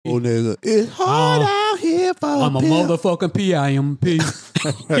Oh, nigga, it's hard out here for I'm a motherfucking PIMP.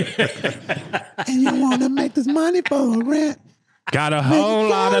 and you want to make this money for a rent. Got a whole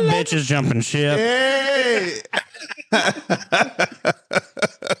lot of bitches jumping ship. Hey.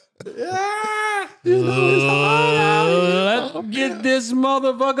 Let's get this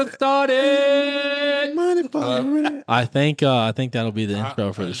motherfucker started. Money for a rent. I think that'll be the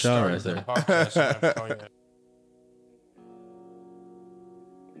intro for the show right there.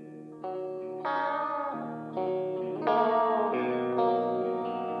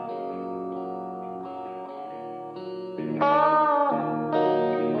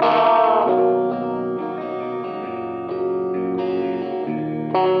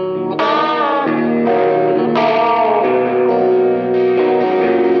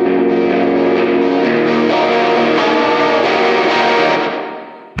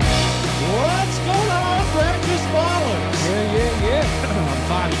 What's going on, breakfast ballers? Yeah. I'm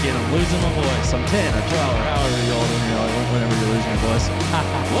 5 again. I'm losing my voice. I'm 10 or 12 or however you're old, whenever you're losing your voice.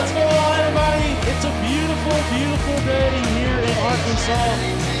 What's going on, everybody? It's a beautiful, beautiful day here in Arkansas.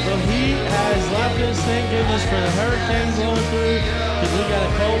 The heat has left us, thank goodness for the hurricane blowing through, because we got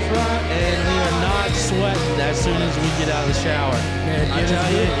a cold front and we are not sweating as soon as we get out of the shower. I tell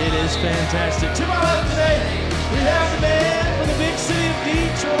you, it is fantastic. To my left today, we have the man from the big city of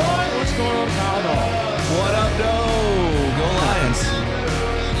Detroit. What's going on, Kyle Dahl? What up, though? Go Lions.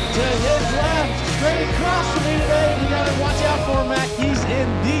 To his left, straight across from me today, we gotta watch out for Mac. He's in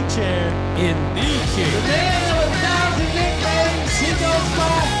the chair. In the The chair. man of 1,000 nicknames. He goes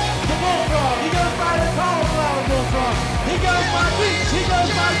by the Bullfrog. He goes by the Colorado Bullfrog. He goes by Beats. He goes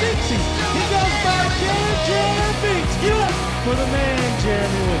by Dixie. He goes by Jeremy Beats. Give it up for the man,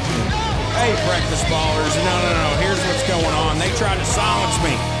 Jeremy Richmond. Hey, breakfast ballers. No. Here's what's going on. They tried to silence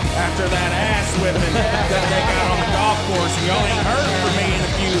me after that ass whipping that they got on the golf course. And y'all ain't heard from me in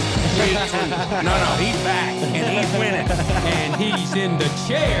a few weeks. No, he's back and he's winning. And he's in the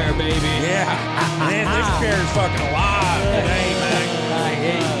chair, baby. Yeah. Man, this chair's fucking alive today, man.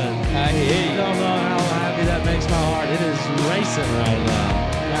 I hate You don't know how happy that makes my heart. It is racing right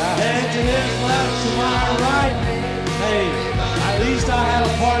now. And to his left, to my right, hey, at least I had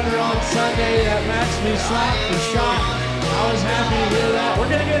a partner on Sunday that matched me shot for shot. I was happy to hear that. We're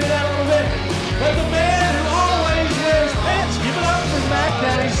going to get into that in a little bit. But the man who always wears pants, give it up for Mac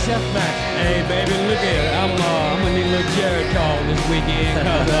Daddy, Chef Mac. Hey, baby, look at it. I'm gonna need a little Jerry call this weekend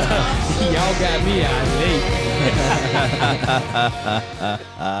because y'all got me out late.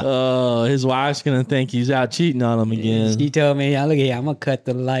 Oh, his wife's gonna think he's out cheating on him again. She told me, look here, I'm gonna cut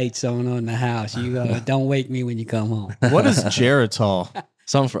the lights on the house. You don't wake me when you come home. What is Geritol?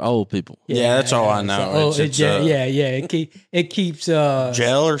 Something for old people. Yeah, that's all I know. It's It keeps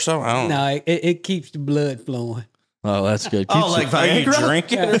gel or something. I don't know. no, it keeps the blood flowing. Oh, that's good. Oh, like Are you Viagra?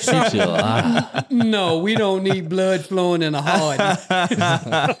 drinking or something? Keeps you alive. No, we don't need blood flowing in the heart.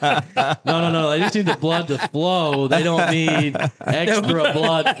 No. They just need the blood to flow. They don't need extra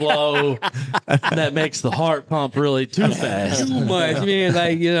blood flow that makes the heart pump really too fast. Too much, man.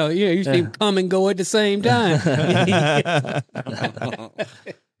 Like, you see them come and go at the same time.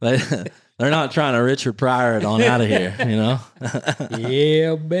 They're not trying to Richard Pryor it on out of here,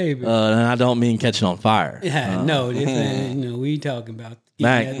 Yeah, baby. And I don't mean catching on fire. Yeah, no, this ain't, we talking about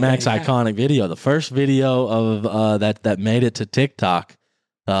Mac's iconic video. The first video of that made it to TikTok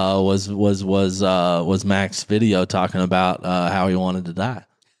was Mac's video talking about how he wanted to die.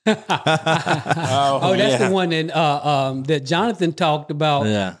 Oh, that's the one that Jonathan talked about.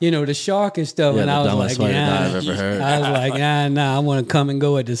 Yeah. The shark and stuff. Yeah, and the I was dumbest like, way to die I've ever heard. I was like, nah, I want to come and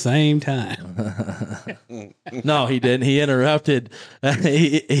go at the same time. No, he didn't. He interrupted.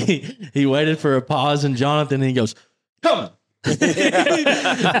 He waited for a pause, and Jonathan, and he goes, "Come."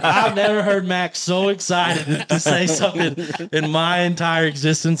 I've never heard Mac so excited to say something in my entire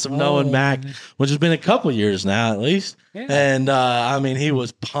existence of knowing Mac, which has been a couple years now at least. Yeah. And I mean, he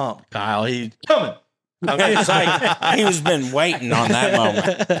was pumped, Kyle. He coming. It's like he was been waiting on that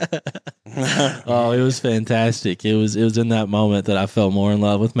moment. Oh, it was fantastic. It was in that moment that I fell more in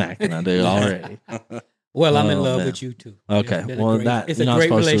love with Mac than I do already. Well, I'm in Oh, love man. with you too. Okay, It's been a well great- it's you're a not great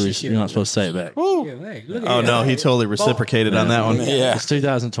supposed relationship. you're not supposed to say it back. Yeah, hey, look at Oh, that. no, he totally reciprocated on that one. Yeah. It's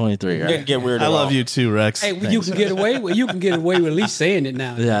 2023, right? Didn't get weird I at love all. you too, Rex. Hey, well, you can get away with at least saying it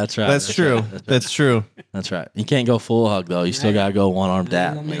now. Yeah, that's right. That's true. Right. That's true. That's right. You can't go full hug though. You still gotta go one arm I'm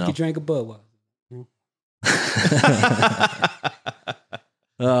dap. gonna make you drink a Budweiser.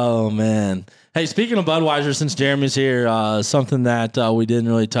 Oh man. Hey, speaking of Budweiser, since Jeremy's here, something that we didn't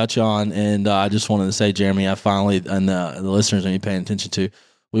really touch on, and I just wanted to say, Jeremy, I finally, and the listeners are paying attention to,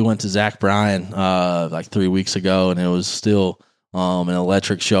 we went to Zach Bryan like 3 weeks ago, and it was still an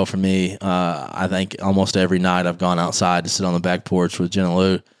electric show for me. I think almost every night I've gone outside to sit on the back porch with Jenna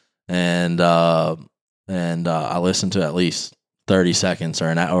Lou, and I listen to at least 30 seconds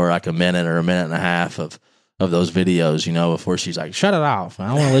or like a minute or a minute and a half of those videos, before she's like, shut it off.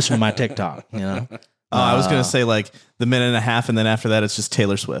 I want to listen to my TikTok, I was going to say like the minute and a half, and then after that, it's just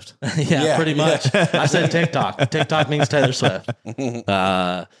Taylor Swift. yeah, pretty much. I said TikTok. TikTok means Taylor Swift.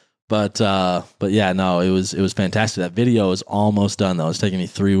 But yeah, no, it was fantastic. That video is almost done though. It's taking me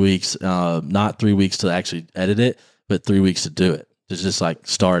 3 weeks, not 3 weeks to actually edit it, but 3 weeks to do it, to just like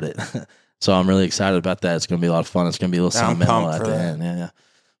start it. So I'm really excited about that. It's going to be a lot of fun. It's going to be a little sentimental at the end. Yeah.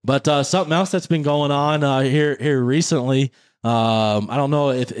 But something else that's been going on here recently. I don't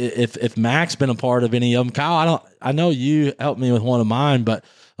know if Mac's been a part of any of them. Kyle, I know you helped me with one of mine, but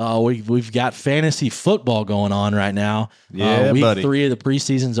we've got fantasy football going on right now. Yeah, week buddy. 3 of the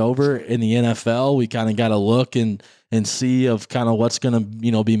preseason's over in the NFL. We kind of got to look and see of kind of what's going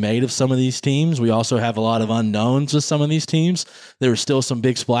to be made of some of these teams. We also have a lot of unknowns with some of these teams. There were still some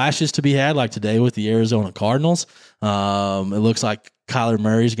big splashes to be had, like today with the Arizona Cardinals. It looks like Kyler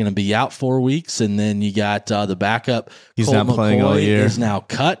Murray's going to be out 4 weeks, and then you got the backup. He's Colt not playing all McCoy year. Is now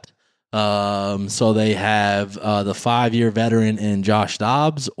cut. So they have the 5-year veteran in Josh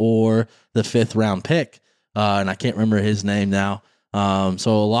Dobbs or the 5th round pick, and I can't remember his name now. So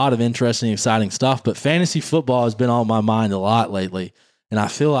a lot of interesting, exciting stuff. But fantasy football has been on my mind a lot lately, and I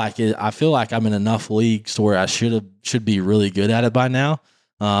feel like I'm in enough leagues to where I should be really good at it by now.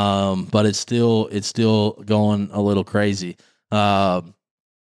 But it's still going a little crazy.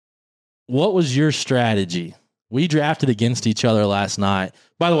 What was your strategy? We drafted against each other last night.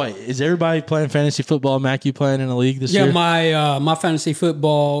 By the way, is everybody playing fantasy football? Mac, you playing in a league this year? Yeah, my fantasy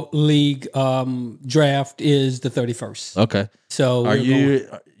football league draft is the 31st. Okay. So Are you?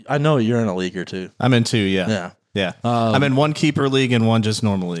 I know you're in a league or two. I'm in 2, yeah. Yeah. Yeah. I'm in one keeper league and one just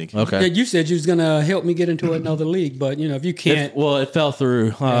normal league. Yeah, Okay. you said you was gonna help me get into another league, but if you can't, It fell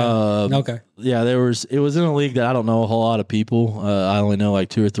through. okay, Yeah, it was in a league that I don't know a whole lot of people. I only know like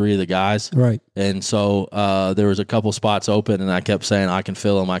 2 or 3 of the guys. right. And so there was a couple spots open, and I kept saying, I can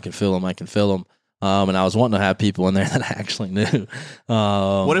fill them. And I was wanting to have people in there that I actually knew.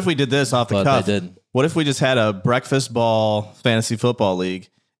 What if we did this off the But cuff? they didn't. What if we just had a breakfast ball fantasy football league,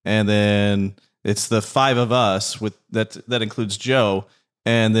 and then it's the 5 of us with that includes Joe,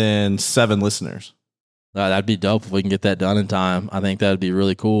 and then 7 listeners. That'd be dope if we can get that done in time. I think that'd be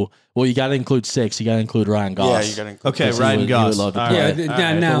really cool. Well, you got to include 6. You got to include Ryan Goss. Yeah, you got to include. Okay, Because he Ryan would Goss. love to All play. Yeah, right, th- all now-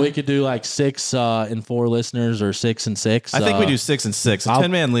 right. now- So we could do like 6 and 4 listeners, or 6 and 6. I think we do 6 and 6. A I'll-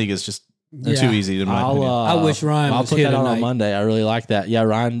 10-man league is just Yeah. too easy in my opinion. I wish Ryan I'll was put here that on tonight. Monday. I really like that. Yeah,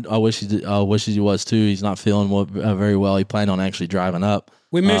 Ryan. I wish he was too. He's not feeling very well. He planned on actually driving up.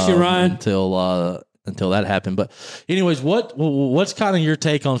 We miss you, Ryan. Until that happened. But anyways, what's kind of your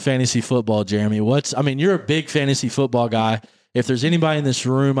take on fantasy football, Jeremy? You're a big fantasy football guy. If there's anybody in this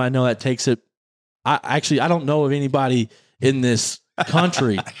room, I know that takes it. I don't know of anybody in this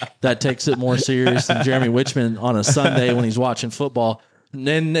country that takes it more serious than Jeremy Wichman on a Sunday when he's watching football.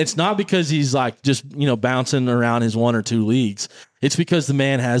 And it's not because he's like just, bouncing around his 1 or 2 leagues. It's because the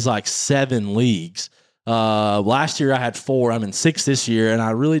man has like 7 leagues. Last year I had 4. I'm in 6 this year, and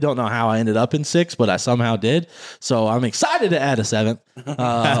I really don't know how I ended up in 6, but I somehow did. So I'm excited to add a 7th.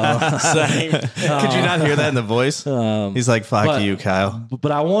 Same. Could you not hear that in the voice? He's like, fuck but- you, Kyle.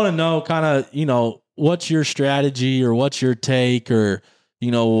 But I want to know kind of, what's your strategy, or what's your take, or,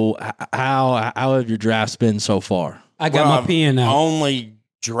 how have your drafts been so far? I got Well, my pen I out. only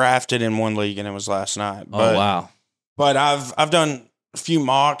drafted in one league, and it was last night. Oh, But, wow. But I've done a few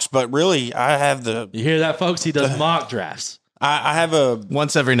mocks, but really I have You hear that, folks? He does mock drafts. I have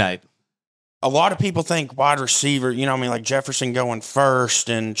Once every night. a lot of people think wide receiver, like Jefferson going first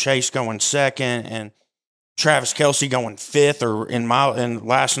and Chase going second and Travis Kelce going 5th, or in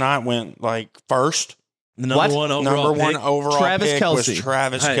last night went like first. The number What? one overall Number 1 pick. overall Travis pick was Kelce.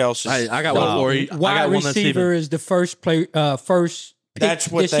 Travis Hey, Kelce. hey, I got one for you. I Wide got one that's receiver even. is the first pick That's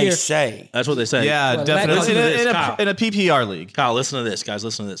what this they year. say. That's what they say. Yeah, Well, definitely. listen to this, in Kyle. a PPR league. Kyle, listen to this, guys.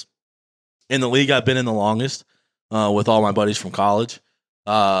 Listen to this. In the league I've been in the longest, with all my buddies from college,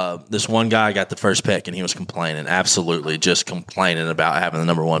 this one guy got the first pick, and he was complaining, absolutely just complaining about having the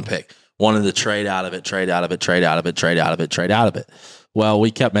number 1 pick. Wanted to trade out of it. Well,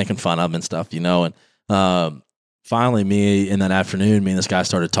 we kept making fun of him and stuff, and finally me and this guy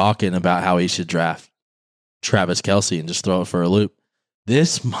started talking about how he should draft Travis Kelce and just throw it for a loop.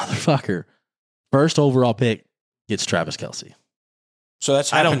 This motherfucker, first overall pick, gets Travis Kelce. So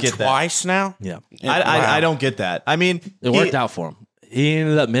that's I don't happened get that. twice now. Yeah. I don't get that. I mean, It worked out for him. He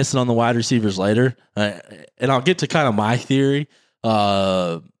ended up missing on the wide receivers later. And I'll get to kind of my theory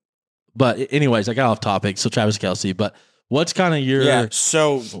But anyways, I got off topic. So Travis Kelce, but what's kind of your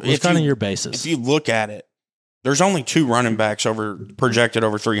So what's kind of your basis? If you look at it, there's only 2 running backs projected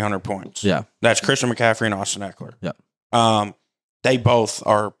over 300 points. Yeah, That's Christian McCaffrey and Austin Eckler. Yeah. They both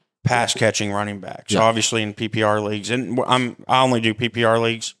are pass catching running backs. So Yeah. obviously in PPR leagues, and I only do PPR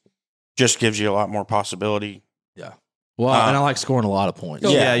leagues, just gives you a lot more possibility. yeah. Well, and I like scoring a lot of points.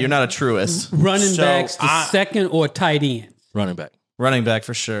 Yeah, you're not a truist. Running So backs, the second or tight end. Running back. Running back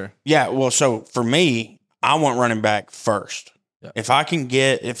for sure. Yeah, well, so for me, I want running back first. Yeah. If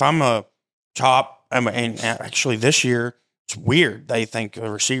I'm a top, and actually this year, it's weird. They think the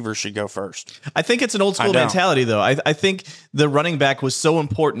receiver should go first. I think it's an old school I don't. mentality, though. I think the running back was so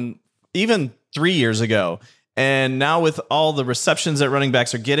important even 3 years ago. And now with all the receptions that running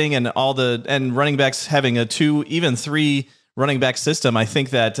backs are getting and and running backs having a 2, even 3 running back system, I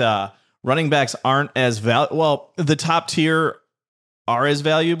think that running backs aren't as well, the top tier are as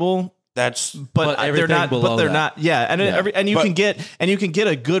valuable, That's but they're everything not. below But they're that. not. Yeah, and you can get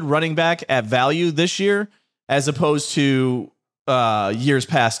a good running back at value this year as opposed to years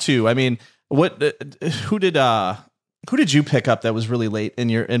past too. I mean, who did you pick up that was really late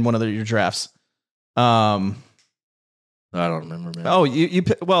in one of your drafts? I don't remember, man. Oh,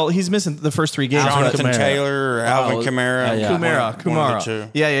 he's missing the first 3 games. Jonathan Kamara. Taylor or Alvin Oh, Kamara. yeah. One of the Kumara. two.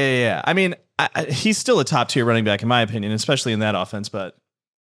 Yeah. I mean, he's still a top tier running back in my opinion, especially in that offense. But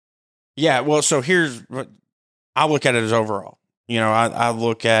Yeah, well, so here's what I look at it as overall. I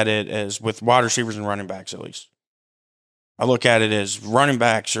look at it as with wide receivers and running backs, at least. I look at it as running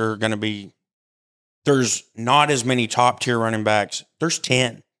backs are going to be, there's not as many top tier running backs. There's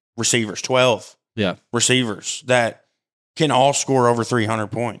 10 receivers, 12 Yeah. receivers that can all score over 300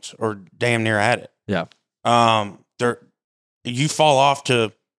 points or damn near at it. Yeah. You fall off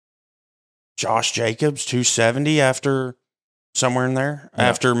to Josh Jacobs, 270 after somewhere in there, Yeah.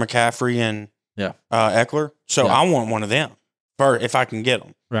 after McCaffrey and Yeah. Eckler. So Yeah. I want one of them if I can get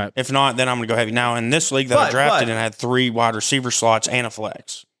them. Right. If not, then I'm going to go heavy. Now, in this league that I drafted and had 3 wide receiver slots and a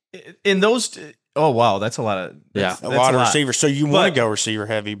flex, in those, oh wow, that's a lot of a lot of receivers. So you want But- to go receiver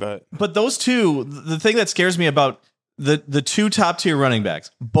heavy, but But those two, the thing that scares me about the 2 top tier running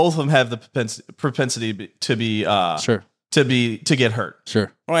backs, both of them have the propensity to be Sure. to get hurt.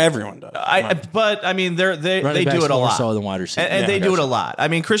 Sure. well, everyone does. But I mean, they Running do backs it a more lot, so than wide receivers. and they Yeah, do it gotcha. a lot. I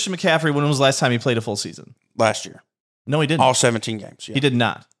mean, Christian McCaffrey, when was the last time he played a full season? Last year, No, he didn't. all 17 games. Yeah. He did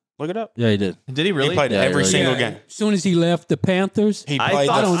not. Look it up. Yeah, he did. Did he really? He played Yeah, every really single Yeah, game. As soon as he left the Panthers, He I played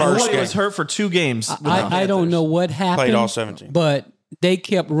thought the first he game. was hurt for 2 games. with the I don't Panthers. know what happened. Played all 17. But they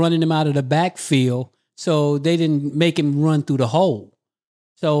kept running him out of the backfield, so they didn't make him run through the hole.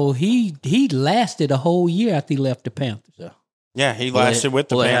 So he lasted a whole year after he left the Panthers. Yeah, he Well, lasted with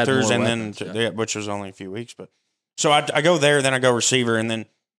the they had Panthers, more and weapons, then which was only a few weeks. But so I go there, then I go receiver, and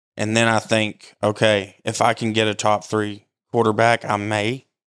then I think, okay, if I can get a top 3 quarterback, I may,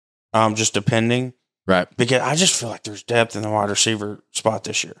 just depending, Right. because I just feel like there's depth in the wide receiver spot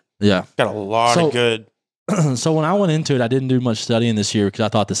this year. Yeah. Got a lot So- of good. So when I went into it, I didn't do much studying this year because I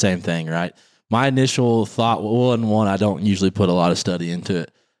thought the same thing, right? My initial thought, I don't usually put a lot of study into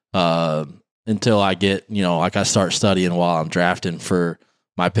it until I get, like I start studying while I'm drafting for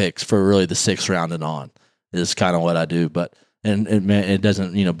my picks for really the 6th round and on is kind of what I do. But, and it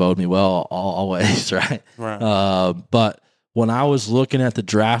doesn't, bode me well always, right? Right. But when I was looking at the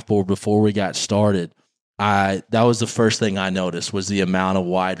draft board before we got started, that was the first thing I noticed was the amount of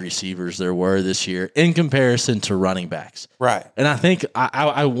wide receivers there were this year in comparison to running backs. Right. And I think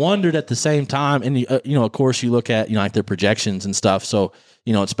I wondered at the same time, and of course you look at like their projections and stuff, so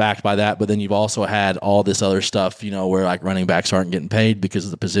it's backed by that. But then you've also had all this other stuff, where like running backs aren't getting paid because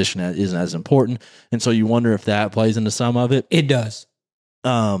the position isn't as important, and so you wonder if that plays into some of it. It does.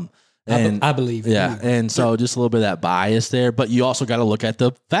 And I believe. it. yeah, and so just a little bit of that bias there, but you also got to look at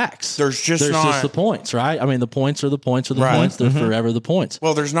the facts. There's just not- the points, right? I mean, the points are the points are the Right. points. They're forever the points.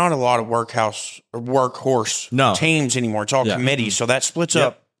 Well, there's not a lot of workhorse No. teams anymore. It's all Yeah. committees, so that splits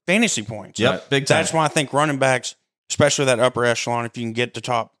up fantasy points. Yep, big time. That's why I think running backs, especially that upper echelon, if you can get the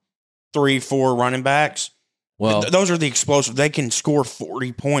top 3-4 running backs, Well, those are the explosive. They can score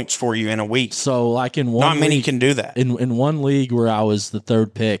 40 points for you in a week. so like in one Not many league, can do that. in one league where I was the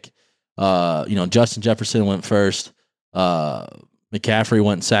 3rd pick, Justin Jefferson went first, McCaffrey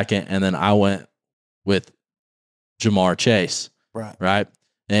went second, and then I went with Jamar Chase. Right. Right.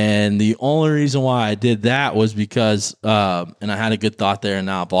 And the only reason why I did that was because, and I had a good thought there and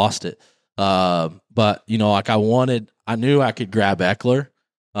now I've lost it. But like I knew I could grab Eckler,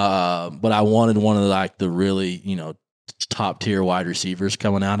 but I wanted one of the really, top tier wide receivers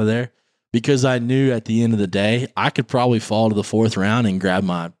coming out of there. because I knew at the end of the day I could probably fall to the 4th round and grab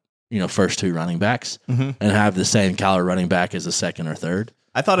my first 2 running backs and have the same caliber running back as the 2nd or 3rd.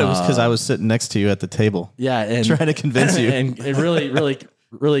 I thought it was because I was sitting next to you at the table. Yeah, and trying to convince you. And it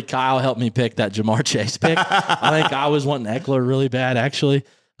really, Kyle helped me pick that Jamar Chase pick. I think I was wanting Eckler really bad, actually,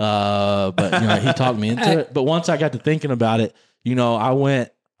 but he talked me into it. But once I got to thinking about it,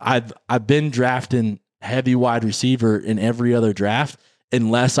 I've been drafting heavy wide receiver in every other draft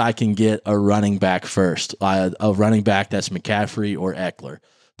unless I can get a running back first, a running back that's McCaffrey or Eckler.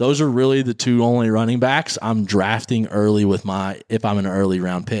 Those are really the 2 only running backs I'm drafting early if I'm an early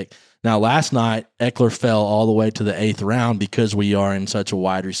round pick. Now, last night, Eckler fell all the way to the 8th round because we are in such a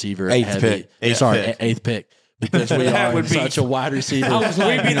wide receiver heavy. 8th pick. Because we are in such a wide receiver. I was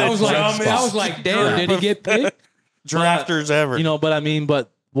like, damn, did he get picked? Drafters ever.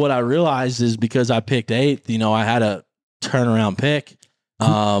 But what I realized is because I picked 8th, I had a turnaround pick.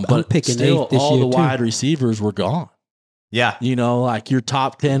 But picking still, 8th this all year, the too. wide receivers were gone. Yeah. Like your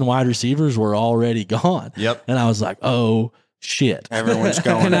top 10 wide receivers were already gone. Yep. And I was like, oh, shit. Everyone's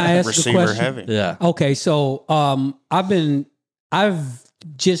going Can I ask a receiver question? heavy. Yeah. Okay, so I've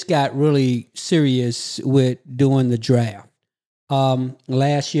just got really serious with doing the draft.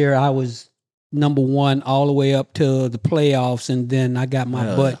 Last year I was number 1 all the way up to the playoffs, and then I got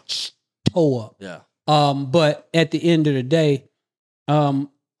my butt tore up. Yeah. But at the end of the day,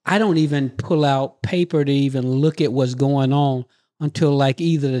 I don't even pull out paper to even look at what's going on until like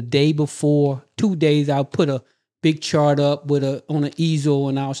either the day before, 2 days. I'll put a big chart up on an easel,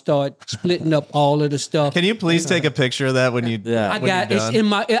 and I'll start splitting up all of the stuff. Can you please take a picture of that when you? Yeah. I got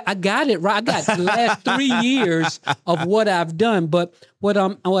it right. I got the last 3 years of what I've done. But what I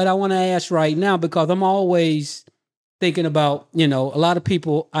want to ask right now, because I'm always thinking about, a lot of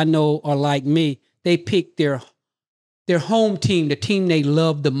people I know are like me. They pick their home team, the team they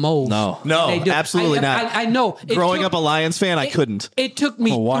love the most. No, They do. absolutely not. I know. Growing up a Lions fan, I couldn't. It took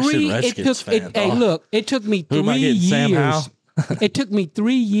me Washington Redskins fan, though. It took me Who am I 3 getting, Sam years. Howell? It took me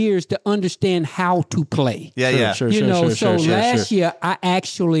 3 years to understand how to play. Yeah. Sure, Last year,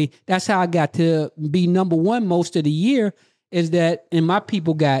 that's how I got to be number 1 most of the year, is that, and my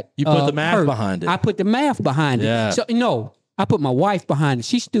people got You put the math hurt. behind it. I put the math behind Yeah. it. So, no, I put my wife behind it.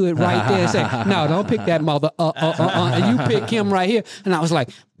 She stood right there and said, no, don't pick that mother. And you pick him right here. And I was like,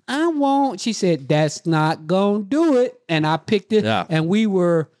 I won't. She said, that's not going to do it. And I picked it. Yeah. And we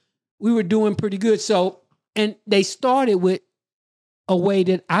were doing pretty good. So, and they started with a way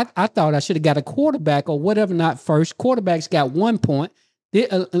that I thought I should have got a quarterback or whatever, not first. Quarterbacks got 1 point.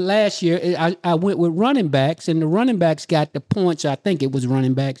 Last year, I went with running backs, and the running backs got the points. I think it was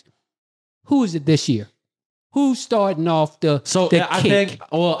running backs. Who is it this year? Who's starting off the kick?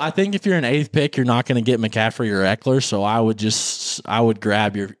 I think if you're an 8th pick, you're not going to get McCaffrey or Eckler. So I would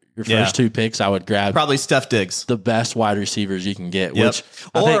grab your first 2 picks. I would grab Probably Steph Diggs. the best wide receivers you can get. Yep. Which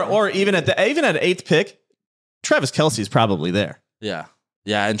I think- Or even at 8th pick, Travis Kelce's probably there. yeah.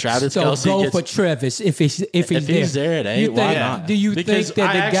 And Travis So Kelce go gets, for Travis if he's there at 8. You Why think- not? Do you Because think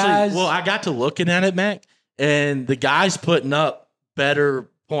that I the guys? I got to looking at it, Mac, and the guy's putting up better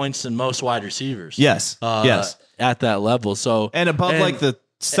points than most wide receivers. Yes. Yes. At that level. So And above like the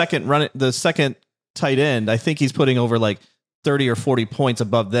second tight end, I think he's putting over like 30 or 40 points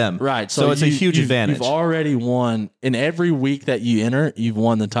above them. right. So it's a huge advantage. You've already won in every week that you enter. You've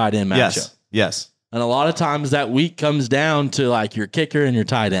won the tight end matchup. Yes. And a lot of times that week comes down to like your kicker and your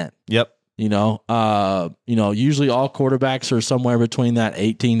tight end. Yep. Usually all quarterbacks are somewhere between that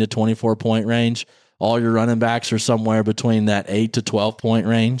 18 to 24 point range. All your running backs are somewhere between that 8 to 12 point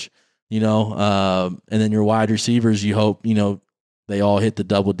range. And then your wide receivers, you hope, they all hit the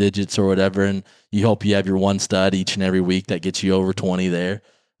double digits or whatever, and you hope you have your one stud each and every week that gets you over 20 there.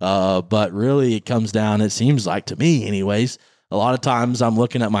 But really it comes down, it seems like to me anyways, a lot of times I'm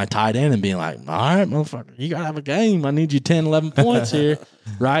looking at my tight end and being like, all right, motherfucker, you got to have a game. I need you 10, 11 points here,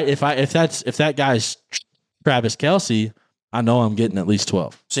 right? If that guy's Travis Kelce, I know I'm getting at least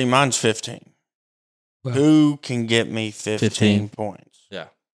 12. See, mine's 15. Well- Who can get me 15 points? Yeah.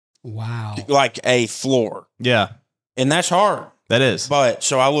 Wow. Like a floor. Yeah. And that's hard. That is. But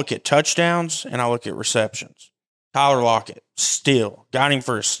so I look at touchdowns and I look at receptions. Tyler Lockett, steal. Got him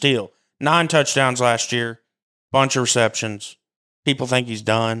for a steal. 9 touchdowns last year. Bunch of receptions. People think he's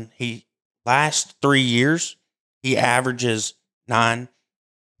done. Last 3 years, he averages 9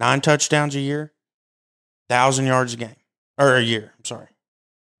 touchdowns a year, 1,000 yards a game. Or a year, I'm sorry.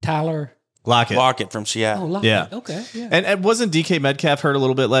 Tyler. Lockett from Seattle. Oh, Lockett. Yeah. Okay. Yeah. And wasn't DK Metcalf hurt a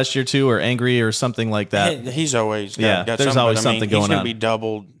little bit last year too, or angry or something like that? He's always got, Yeah, got there's something, always but, I mean, something he's going gonna on. be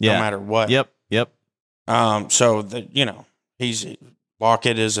doubled Yeah. no matter what. Yep. So he's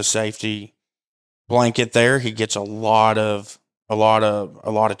Lockett is a safety blanket there. He gets a lot of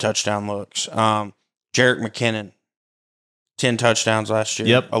touchdown looks. Jerick McKinnon, 10 touchdowns last year.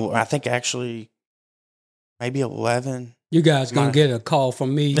 Yep. I think actually maybe 11. You guys gonna get a call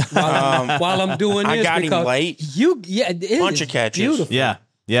from me while I'm doing this. I got him because late. Bunch of catches. Beautiful. Yeah.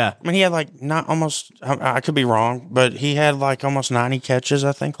 Yeah. I mean, he had like not almost. I could be wrong, but he had like almost 90 catches,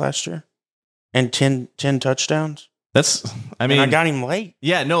 I think, last year, and 10 touchdowns. That's, I mean, And I got him late.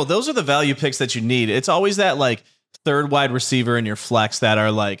 yeah, no, those are the value picks that you need. It's always that like third wide receiver in your flex that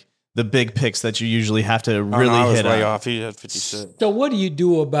are like the big picks that you usually have to really I was hit way on. off. He had 56. So what do you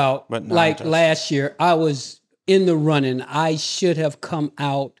do about But nine like touchdowns. last year? I was in the running. I should have come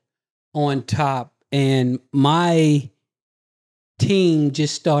out on top, and my team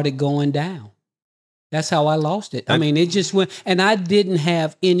just started going down. That's how I lost it. I mean, it just went, and I didn't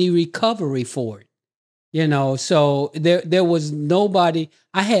have any recovery for it. You know, so there was nobody.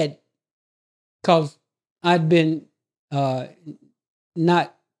 I had, because I'd been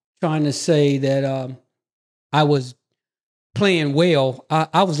not trying to say that I was playing well.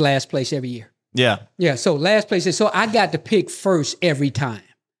 I was last place every year. Yeah. Yeah, so last place. So I got to pick first every time,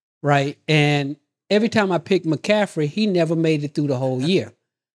 right? And every time I picked McCaffrey, he never made it through the whole year.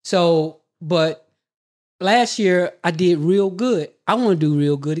 So, but last year I did real good. I want to do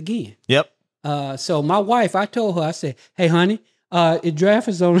real good again. Yep. So my wife, I told her, I said, "Hey, honey, the draft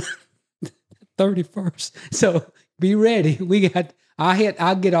is on 31st, so be ready.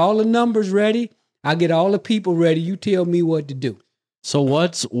 I'll get all the numbers ready. I'll get all the people ready. You tell me what to do." So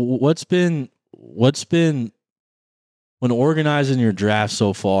what's been when organizing your draft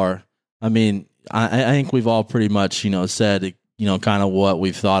so far? I mean, I think we've all pretty much, said, kind of what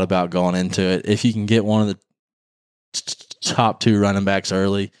we've thought about going into it. If you can get one of the top two running backs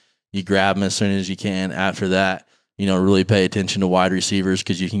early, you grab them as soon as you can. After that, really pay attention to wide receivers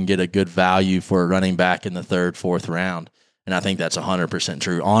because you can get a good value for a running back in the third, fourth round. And I think that's 100%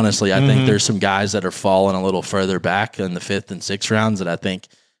 true. Honestly, I think there's some guys that are falling a little further back in the fifth and sixth rounds that I think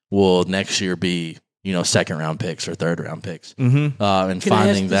will next year be, second round picks or third round picks. And Can I finding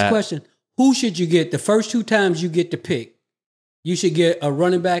ask this that. question? Who should you get the first two times you get to pick? You should get a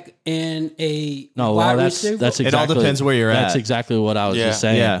running back and a wide receiver. That's exactly, It all depends where you're That's at. exactly what I was Yeah. just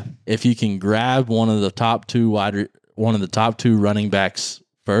saying. Yeah. If you can grab one of the top two running backs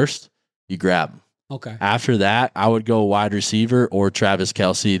first, you grab them. Okay. After that, I would go wide receiver or Travis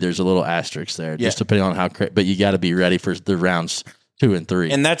Kelce. There's a little asterisk there, just depending on how. But you got to be ready for the rounds 2 and 3.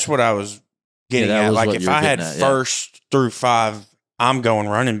 And that's what I was getting that at. was Like what if you were I had getting at, yeah. first through 5, I'm going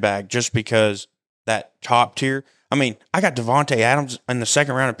running back just because that top tier. I mean, I got Devontae Adams in the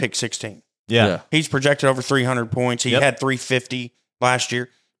second round at pick 16. Yeah. He's projected over 300 points. He had 350 last year.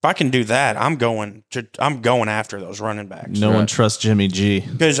 If I can do that, I'm going after those running backs. No one trusts Jimmy G.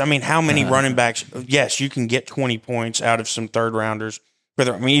 Because, I mean, how many running backs? Yes, you can get 20 points out of some third rounders.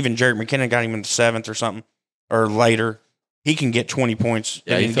 Even Jerick McKinnon got him in the 7th or something, or later. He can get 20 points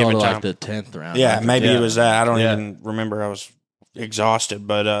Yeah, at he any fell to given time. like the 10th round. Yeah, maybe Yeah. it was that. I don't Yeah. even remember. I was exhausted.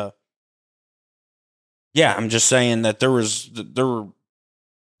 But, yeah, I'm just saying that there were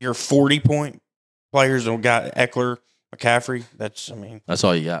your 40-point players that got Eckler, McCaffrey. That's That's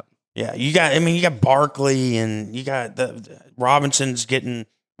all you got. yeah, you got Barkley and you got the Robinson's getting.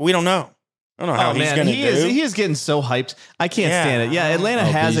 We don't know. I don't know how Oh he's man, going to he do. is getting so hyped. I can't Yeah. stand it. Yeah, Atlanta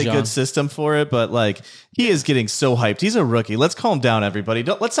has a Bijan. good system for it, but like he is getting so hyped. He's a rookie. Let's calm down, everybody.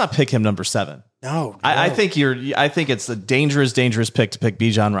 Let's not pick him number 7. No, I no. think it's a dangerous pick to pick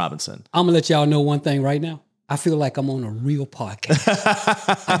Bijan Robinson. I'm gonna let y'all know one thing right now. I feel like I'm on a real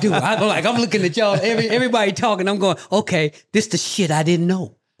podcast. I do. I'm looking at y'all. Everybody talking. I'm going, okay, this the shit I didn't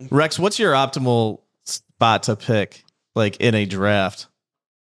know. Rex, what's your optimal spot to pick, like in a draft?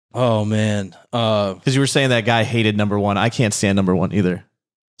 Oh man. Because you were saying that guy hated number 1. I can't stand number 1 either.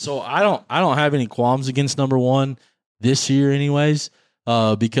 So I don't have any qualms against number 1 this year, anyways.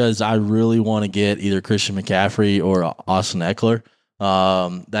 Because I really want to get either Christian McCaffrey or Austin Eckler.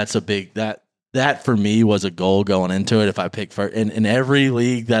 That's a big that for me was a goal going into it. If I picked first in every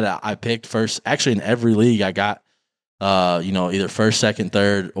league that I picked first, actually in every league I got, either first, second,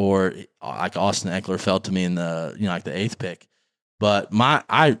 third, or like Austin Eckler fell to me in the like the 8th pick. But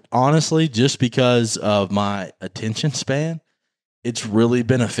I honestly, just because of my attention span, it's really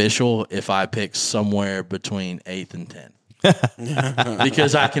beneficial if I pick somewhere between 8th and 10th.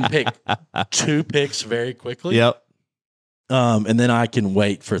 Because I can pick 2 picks very quickly. Yep. And then I can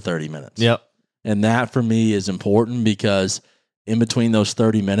wait for 30 minutes. Yep. And that for me is important because in between those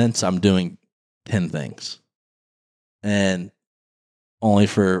 30 minutes, I'm doing 10 things. And only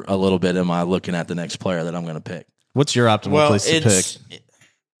for a little bit am I looking at the next player that I'm going to pick. What's your optimal place to pick?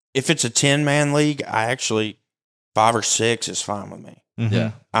 If it's a 10-man league, I actually 5 or 6 is fine with me. Mhm.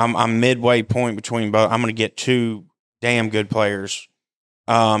 Yeah. I'm midway point between both. I'm going to get 2 damn good players,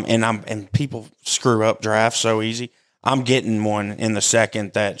 and people screw up drafts so easy. I'm getting one in the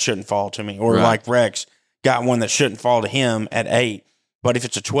second that shouldn't fall to me, or Right. like Rex got one that shouldn't fall to him at 8. But if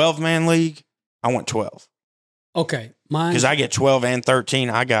it's a 12-man league, I want 12 Okay, mine because I get 12 and 13.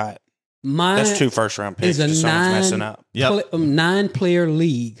 mine That's 2 first-round picks. is a Because someone's messing up. Yep. 9-player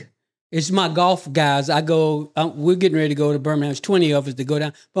league. It's my golf guys. I go. We're getting ready to go to Birmingham. There's 20 of us to go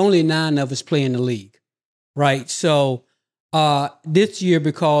down, but only 9 of us play in the league, right? So this year,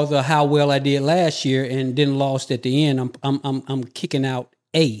 because of how well I did last year and then lost at the end, I'm kicking out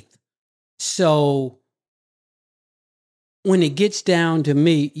 8th. So when it gets down to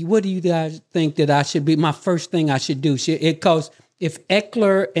me, what do you guys think that I should be? My first thing I should do, because if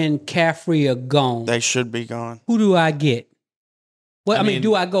Eckler and Caffrey are gone, They should be gone. who do I get? Well, I mean, mean-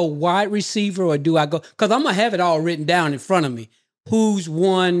 do I go wide receiver or do I go? Because I'm gonna have it all written down in front of me. Who's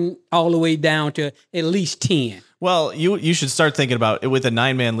one all the way down to at least 10? Well, you should start thinking about it with a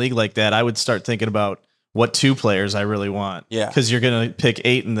 9-man league like that. I would start thinking about what 2 players I really want. Yeah. Because you're going to pick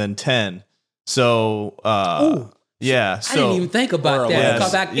 8 and then 10. So, Ooh. yeah. I So, didn't even think about Or that 11.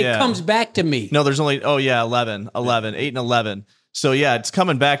 because Yeah. it comes back to me. no, there's only, 11, 8 and 11. So, yeah, it's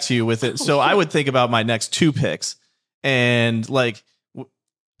coming back to you with it. So, I would think about my next 2 picks. And, like,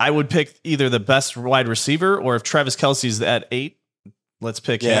 I would pick either the best wide receiver, or if Travis Kelce's at 8, let's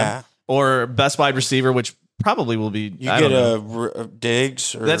pick Yeah. him. Or best wide receiver, which probably will be, You I get don't know. a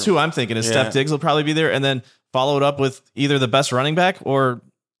Diggs. Or, That's who I'm thinking is Yeah. Steph Diggs will probably be there, and then follow it up with either the best running back or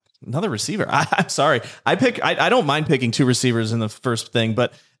another receiver. I'm sorry. I don't mind picking 2 receivers in the first thing,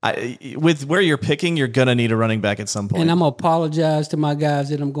 but with where you're picking, you're going to need a running back at some point. And I'm gonna apologize to my guys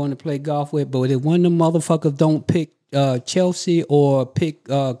that I'm going to play golf with, but if one of them motherfuckers don't pick Chelsea or pick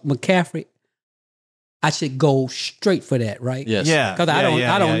McCaffrey, I should go straight for that, right? Yes. yeah. Because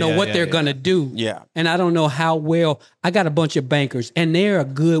I don't know what they're gonna do. Yeah. And I don't know how well. I got a bunch of bankers, and they're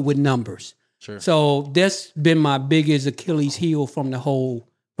good with numbers. Sure. So that's been my biggest Achilles heel from the whole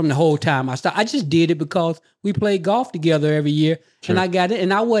time I started. I just did it because we played golf together every year, and I got it,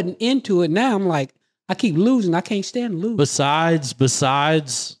 and I wasn't into it. Now I'm like, I keep losing. I can't stand to lose.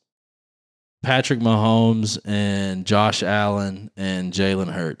 Besides Patrick Mahomes and Josh Allen and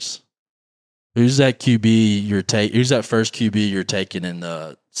Jalen Hurts, who's that QB you're taking? Who's that first QB you're taking in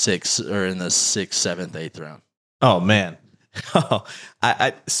the 6th, 7th, 8th round? Oh man.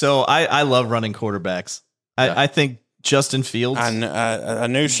 I love running quarterbacks. Yeah. I think Justin Fields. I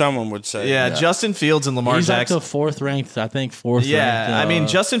knew someone would say. yeah, that. Justin Fields and Lamar He's like Jackson. the 4th ranked, I think 4th Yeah, ranked. I mean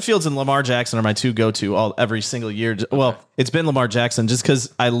Justin Fields and Lamar Jackson are my 2 go-to every single year. Well, it's been Lamar Jackson just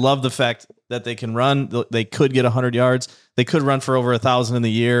because I love the fact that they can run. They could get 100 yards. They could run for over 1,000 in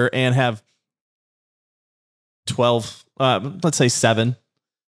the year and have 12, let's say 7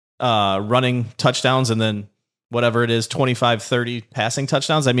 running touchdowns, and then whatever it is, 25, 30 passing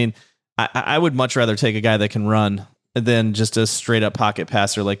touchdowns. I mean, I would much rather take a guy that can run than just a straight up pocket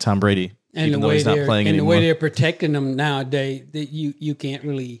passer like Tom Brady. and even the though way he's not playing the anymore. way they're protecting them nowadays, that you can't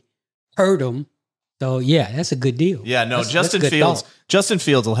really hurt them. So yeah, that's a good deal. Yeah, no, That's Justin good Fields. thought. Justin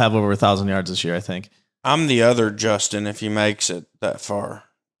Fields will have over 1,000 yards this year, I think. I'm the other Justin if he makes it that far.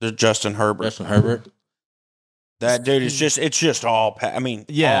 There's Justin Herbert. Justin Herbert. That dude is just all. I mean,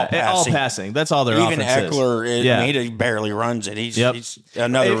 Yeah, all all passing. passing. That's all their Even offense is. Eckler, Yeah. he barely runs it. He's Yep. he's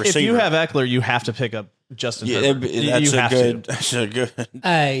another If receiver. you have Eckler, you have to pick up Justin yeah, Herbert. that's you a have good. to. That's a good.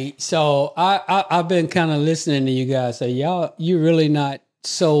 Hey, so I've been kind of listening to you guys. So you're really not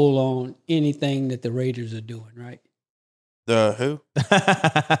sold on anything that the Raiders are doing, right? The who?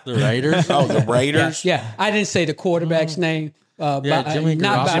 The Raiders. Oh, the Raiders. Yeah, I didn't say the quarterback's name. Jimmy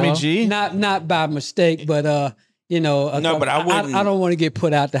not by, Garoppolo. Jimmy G? not by mistake, but No, but I wouldn't- I don't want to get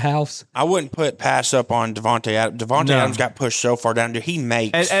put out the house. I wouldn't put pass up on Devontae Adams. Devontae No. Adams got pushed so far down. Dude, he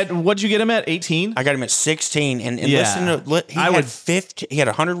makes. And what'd you get him at? 18? I got him at 16, and Yeah. he I had would- 50. He had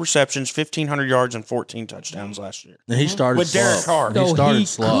 100 receptions, 1,500 yards, and 14 touchdowns last year. And he started With slow. Derek Carr. He So started he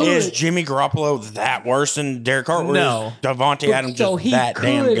slow. could- Is Jimmy Garoppolo that worse than Derek Carr? Or No. is Devontae Adams So just he that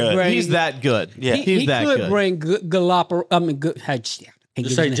damn could good? bring- He's that good. Yeah. he's he that could good. bring Galopper. I mean, good.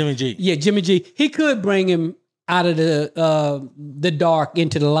 Just say Jimmy G. Yeah, Jimmy G. He could bring him out of the dark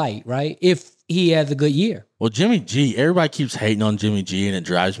into the light, right? If he has a good year. Well, Jimmy G, everybody keeps hating on Jimmy G, and it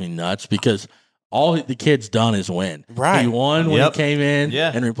drives me nuts because all the kid's done is win. Right. He won when Yep. he came in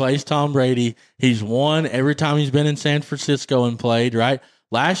Yeah. and replaced Tom Brady. He's won every time he's been in San Francisco and played, right?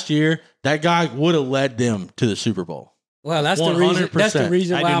 Last year, that guy would have led them to the Super Bowl. Well, that's the reason. That's the 100%.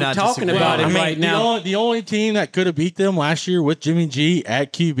 reason I why do I'm not talking disagree. about Well, it I mean, right now. The only team that could have beat them last year with Jimmy G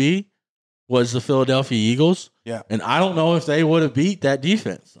at QB was the Philadelphia Eagles. Yeah. And I don't know if they would have beat that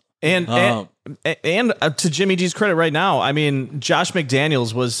defense. And to Jimmy G's credit right now, I mean, Josh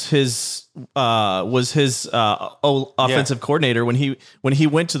McDaniels was his offensive coordinator when he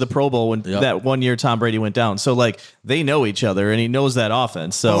went to the Pro Bowl when that 1 year Tom Brady went down. So like they know each other and he knows that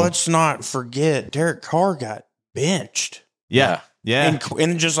offense. So Well, let's not forget Derek Carr got benched yeah.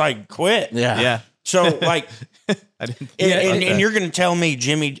 and just like quit. Yeah. So like, I didn't and you're going to tell me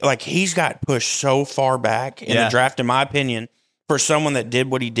Jimmy, like he's got pushed so far back in the draft, in my opinion, for someone that did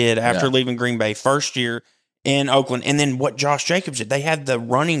what he did after leaving Green Bay first year in Oakland. And then what Josh Jacobs did, they had the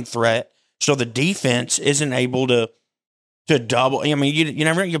running threat. So the defense isn't able to double. I mean,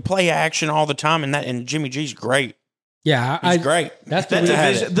 you play action all the time, and Jimmy G's great. Yeah, He's great. That's the that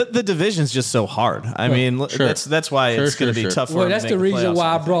reason. division, the division's just so hard. I mean, that's why it's going to be tough for Well, him to that's make the reason playoffs,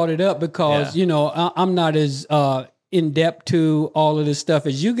 why I think. brought it up because I'm not as in depth to all of this stuff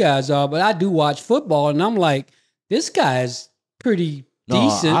as you guys are, but I do watch football, and I'm like, this guy's pretty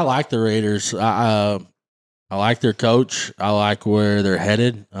decent. I like the Raiders. I like their coach. I like where they're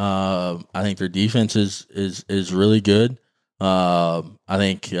headed. I think their defense is really good. I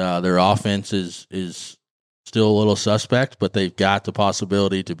think their offense is still a little suspect, but they've got the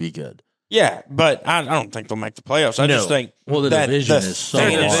possibility to be good. Yeah, but I don't think they'll make the playoffs. I just think the that division is so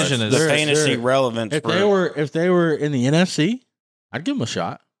fantasy, hard. the fantasy relevance. If they were in the NFC, I'd give them a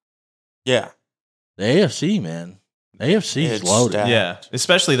shot. Yeah, the AFC, man, the AFC is It's loaded. stacked. Yeah,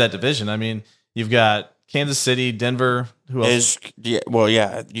 especially that division. I mean, you've got Kansas City, Denver. Who else? you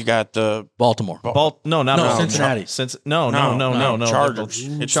got the Baltimore. Not Cincinnati. no, Chargers.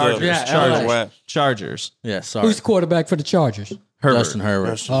 It's Chargers. the Chargers. Chargers West. Chargers. Yeah, sorry, Who's quarterback for the Chargers? Herbert. Justin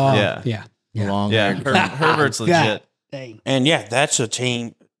Herbert. Oh, Yeah. yeah. Long Yeah, haired. Herbert's legit. Dang. And that's a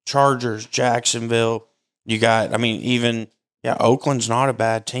team. Chargers, Jacksonville. You got, Oakland's not a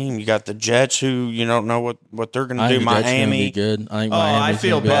bad team. You got the Jets, who you don't know what they're going to I do. think the Jets are gonna be Miami, good. I think Oh, I Miami's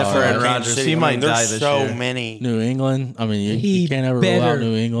feel gonna be bad all for right. Aaron Kansas Rodgers. City. He might there's die this so year. many. New England. I mean, He you can't ever rule better out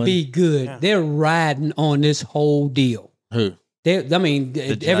New England. be good. Yeah. They're riding on this whole deal. Who? The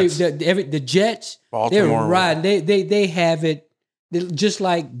Jets. They're Baltimore. riding. They have it just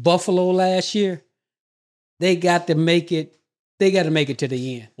like Buffalo last year. They got to make it. They got to make it to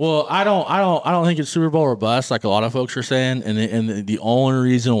the end. Well, I don't think it's Super Bowl or bust like a lot of folks are saying, and the only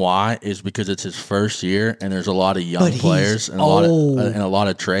reason why is because it's his first year and there's a lot of young But he's players and old. a lot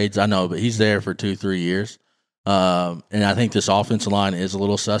of trades. I know, but he's there for 2-3 years, and I think this offensive line is a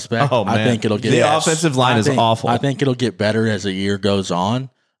little suspect. Oh man, I think it'll get the offensive line is awful. I think it'll get better as the year goes on.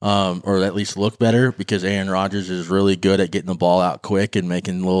 Or at least look better because Aaron Rodgers is really good at getting the ball out quick and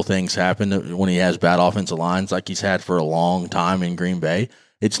making little things happen when he has bad offensive lines like he's had for a long time in Green Bay.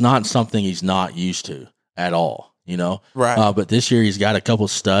 It's not something he's not used to at all, Right. But this year he's got a couple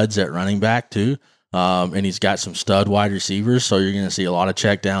studs at running back too, and he's got some stud wide receivers. So you're going to see a lot of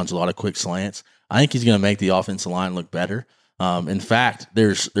check downs, a lot of quick slants. I think he's going to make the offensive line look better. In fact,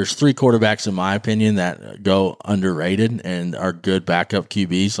 there's 3 quarterbacks in my opinion that go underrated and are good backup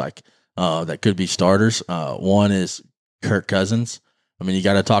QBs, like that could be starters. One is Kirk Cousins. I mean, you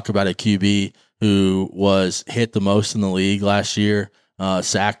got to talk about a QB who was hit the most in the league last year,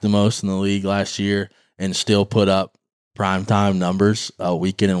 sacked the most in the league last year, and still put up primetime numbers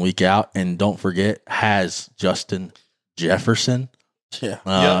week in and week out. And don't forget, has Justin Jefferson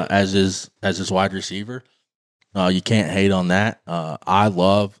as his wide receiver. You can't hate on that. I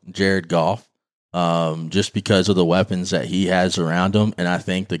love Jared Goff just because of the weapons that he has around him, and I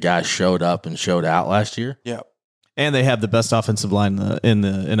think the guy showed up and showed out last year. Yeah. And they have the best offensive line in the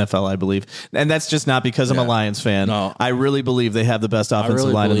NFL, I believe. And that's just not because I'm a Lions fan. No. I really believe they have the best offensive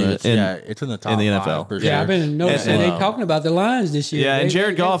line it's in the top in the five NFL. for Yeah, sure. I've been noticing And- they talking about the Lions this year. Yeah, and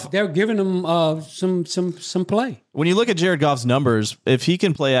Jared Goff- they're giving them some play. When you look at Jared Goff's numbers, if he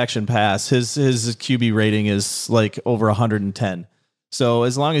can play action pass, his QB rating is like over 110. So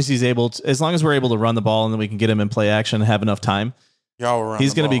as long as we're able to run the ball and then we can get him in play action and have enough time, Y'all will run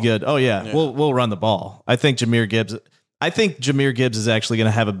he's the going to be ball. good. Oh yeah, Yeah. we'll run the ball. I think Jahmyr Gibbs is actually going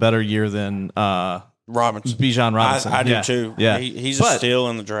to have a better year than Robinson. Bijan Robinson. I do Yeah. too. Yeah, He's But- a steal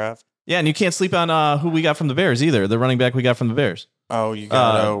in the draft. Yeah, and you can't sleep on who we got from the Bears either. The running back we got from the Bears. Oh, you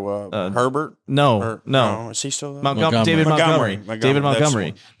got Herbert? No, Or- no. Is he still there? Montgomery. David Montgomery. Montgomery. David That's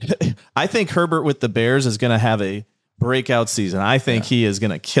Montgomery. I think Herbert with the Bears is going to have a breakout season. I think he is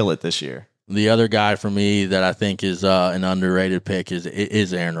going to kill it this year. The other guy for me that I think is an underrated pick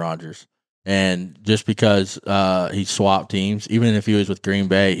is Aaron Rodgers. And just because he swapped teams, even if he was with Green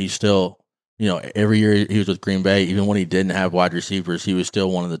Bay, he's still every year he was with Green Bay, even when he didn't have wide receivers, he was still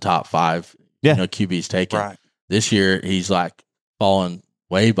one of the top 5 QBs taken. Right. This year, he's like falling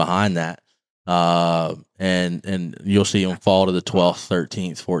way behind that. And you'll see him fall to the 12th,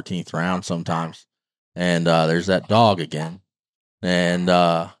 13th, 14th round sometimes. And there's that dog again.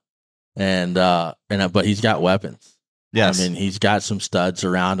 But he's got weapons. Yes. I mean, he's got some studs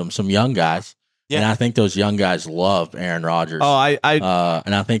around him, some young guys. Yeah. And I think those young guys love Aaron Rodgers. Oh,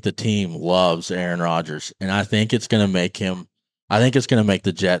 And I think the team loves Aaron Rodgers. And I think it's going to make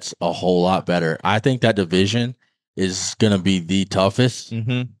the Jets a whole lot better. I think that division is going to be the toughest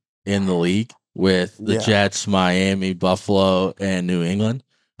mhm. in the league with the Jets, Miami, Buffalo, and New England.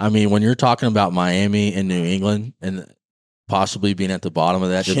 I mean, when you're talking about Miami and New England and possibly being at the bottom of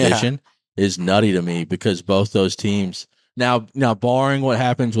that division is nutty to me because both those teams now barring what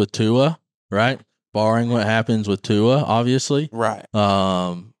happens with Tua, right? Barring what happens with Tua, obviously. Right.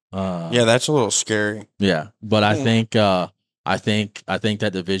 That's a little scary. Yeah. But I think that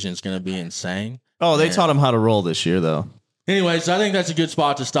division is going to be insane. Oh, they taught him how to roll this year, though. Anyways, I think that's a good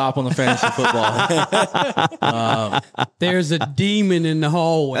spot to stop on the fantasy football. There's a demon in the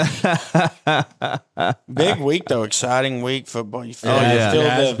hallway. Big week though, exciting week football. You feel, Oh, yeah. feel It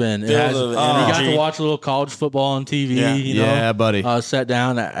has the, been. Feel It has, the you got energy. to watch a little college football on TV. Yeah. Yeah, buddy. Sat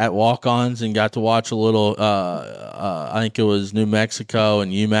down at walk-ons and got to watch a little. I think it was New Mexico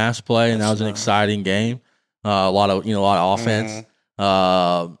and UMass play, and that was an exciting game. A lot of offense.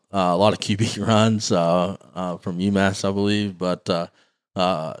 A lot of QB runs from UMass, I believe. But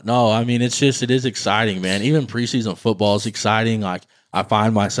no, I mean it is exciting, man. Even preseason football is exciting. Like I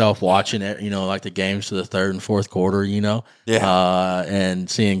find myself watching it, like the games to the third and fourth quarter, and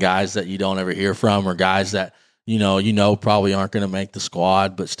seeing guys that you don't ever hear from or guys that probably aren't going to make the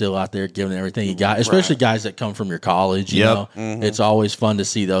squad, but still out there giving everything you got, especially guys that come from your college. You know, it's always fun to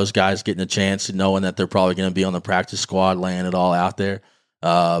see those guys getting a chance and knowing that they're probably going to be on the practice squad, laying it all out there.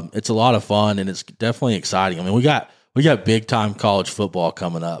 It's a lot of fun and it's definitely exciting. I mean, we got big time college football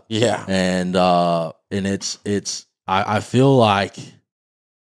coming up. Yeah. And I feel like,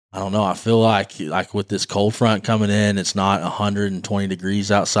 I don't know. I feel like with this cold front coming in, it's not 120 degrees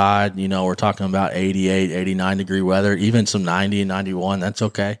outside. We're talking about 88, 89 degree weather, even some 90 and 91. That's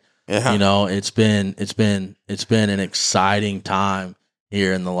okay. Yeah. It's been an exciting time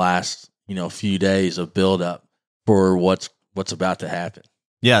here in the last, few days of build up for what's about to happen.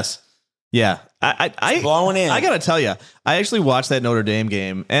 Yes. Yeah. I blowing in. I got to tell you, I actually watched that Notre Dame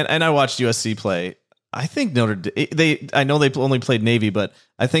game and I watched USC play. I think I know they only played Navy, but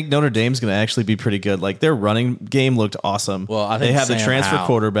I think Notre Dame's going to actually be pretty good. Like their running game looked awesome. Well, I think they have the transfer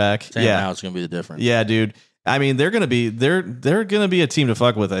quarterback. Sam Howell's going to be the difference. Yeah, dude. I mean, they're going to be a team to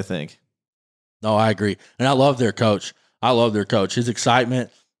fuck with, I think. No, I agree. And I love their coach. His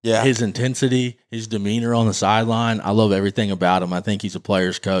excitement, his intensity, his demeanor on the sideline. I love everything about him. I think he's a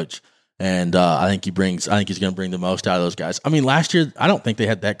player's coach. And I think he's going to bring the most out of those guys. I mean, last year, I don't think they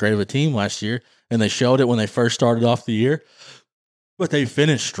had that great of a team last year. And they showed it when they first started off the year. But they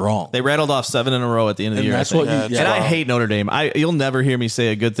finished strong. They rattled off 7 in a row at the end of the year. That's what and I hate Notre Dame. You'll never hear me say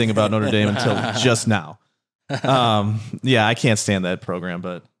a good thing about Notre Dame until just now. I can't stand that program,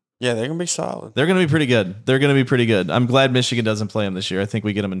 but yeah, they're going to be solid. They're going to be pretty good. I'm glad Michigan doesn't play them this year. I think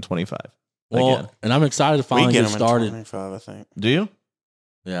we get them in 25. Well, again. And I'm excited to finally get started. In 25, I think. Do you?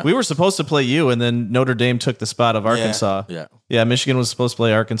 Yeah. We were supposed to play you, and then Notre Dame took the spot of Arkansas. Yeah. Michigan was supposed to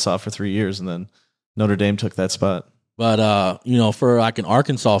play Arkansas for 3 years, and then Notre Dame took that spot. But, for like an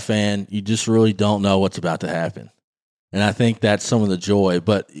Arkansas fan, you just really don't know what's about to happen. And I think that's some of the joy.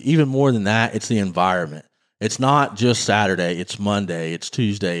 But even more than that, it's the environment. It's not just Saturday. It's Monday. It's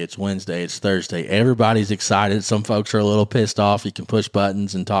Tuesday. It's Wednesday. It's Thursday. Everybody's excited. Some folks are a little pissed off. You can push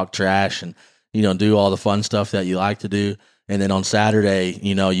buttons and talk trash and, do all the fun stuff that you like to do. And then on Saturday,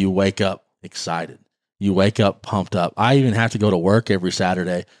 you wake up excited. You wake up pumped up. I even have to go to work every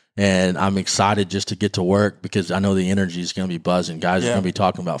Saturday, and I'm excited just to get to work because I know the energy is going to be buzzing. Guys are going to be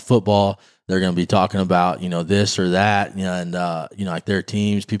talking about football. They're going to be talking about, this or that, and, like their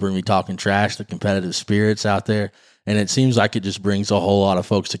teams. People are going to be talking trash, the competitive spirits out there. And it seems like it just brings a whole lot of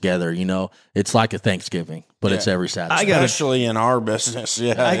folks together. It's like a Thanksgiving, but it's every Saturday. Especially in our business.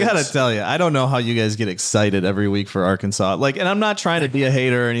 Yeah, I got to tell you, I don't know how you guys get excited every week for Arkansas. And I'm not trying to be a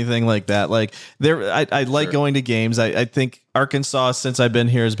hater or anything like that. I like going to games. I think Arkansas, since I've been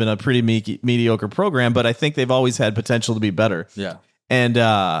here, has been a pretty mediocre program, but I think they've always had potential to be better. Yeah. And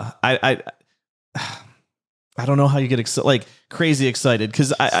I don't know how you get crazy excited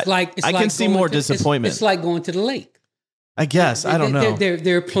because I can see more disappointment. It's like going to the lake. I guess. I don't know.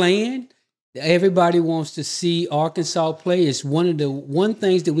 They're playing. everybody wants to see Arkansas play. It's one of the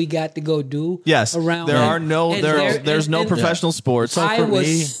things that we got to go do. Yes, around there are no and there's no professional sports. I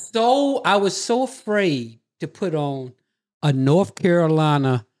was so afraid to put on a North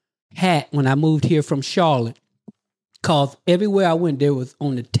Carolina hat when I moved here from Charlotte, because everywhere I went, there was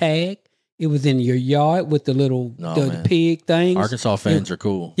on the tag. It was in your yard with the little the pig things. Arkansas fans are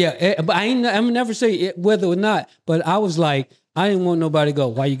cool. Yeah, but I'm never say it, whether or not. But I was like, I didn't want nobody to go,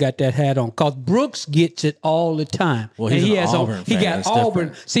 why you got that hat on? Because Brooks gets it all the time. Well, and he's he an has Auburn on. He fan. got That's Auburn.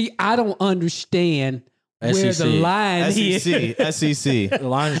 different. See, I don't understand where the SEC. line is. SEC. The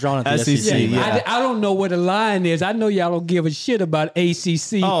line is drawn at the SEC, SEC. man. yeah. I don't know where the line is. I know y'all don't give a shit about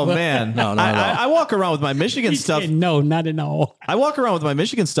ACC. Oh but- man, No, not at all. I walk around with my Michigan stuff. No, not at all. I walk around with my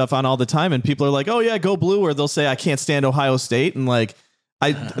Michigan stuff on all the time, and people are like, "Oh yeah, go blue," or they'll say, "I can't stand Ohio State," and like,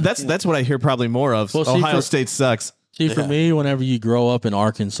 that's what I hear probably more of. Well, see, Ohio for- State sucks. See, for me, whenever you grow up in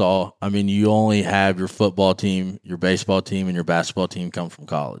Arkansas, I mean, you only have your football team, your baseball team, and your basketball team come from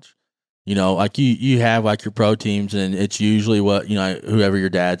college. You know, like you have like your pro teams, and it's usually what, you know, whoever your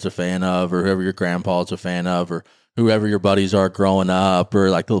dad's a fan of, or whoever your grandpa's a fan of, or whoever your buddies are growing up,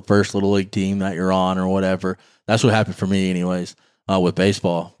 or like the first little league team that you're on, or whatever. That's what happened for me, anyways, with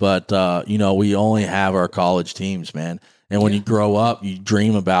baseball. But you know, we only have our college teams, man. And when you grow up, you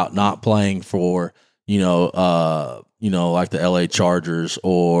dream about not playing for, you know, like the LA Chargers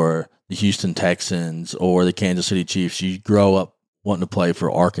or the Houston Texans or the Kansas City Chiefs. You grow up wanting to play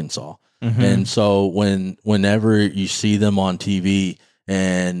for Arkansas. And so whenever you see them on TV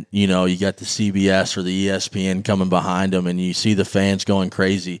and, you know, you got the CBS or the ESPN coming behind them and you see the fans going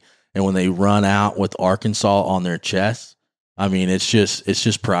crazy, and when they run out with Arkansas on their chest, I mean, it's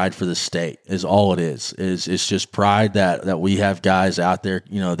just pride for the state is all it is. It's just pride that we have guys out there,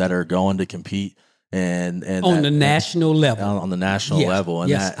 you know, that are going to compete and On the national level. on the national Yes, level. And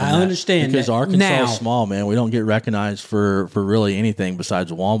yes, that, I and understand because that. Arkansas Now- is small, man. We don't get recognized for really anything besides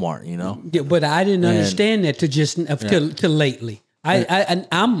Walmart, you know. Yeah, but I didn't And- understand that to lately.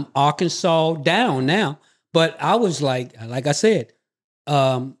 I'm Arkansas down now, but I was like I said,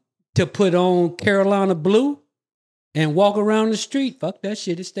 to put on Carolina blue and walk around the street. Fuck that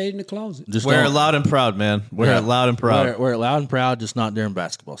shit. It stayed in the closet. Just Wear it don't- loud and proud, man. Wear it loud and proud. Wear it loud and proud, just not during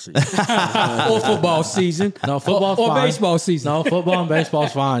basketball season. Or football season. No, football's or fine. baseball season. No, football and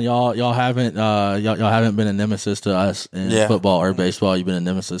baseball's fine. Y'all haven't been a nemesis to us in football or baseball. You've been a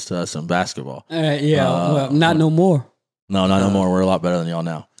nemesis to us in basketball. Well, not no more. No, not no more. We're a lot better than y'all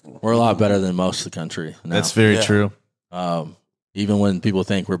now. We're a lot better than most of the country now. That's very true. Even when people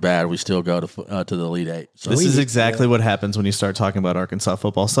think we're bad, we still go to the Elite Eight. So This is exactly what happens when you start talking about Arkansas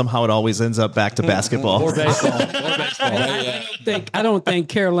football. Somehow it always ends up back to basketball. or baseball. Or baseball. I don't think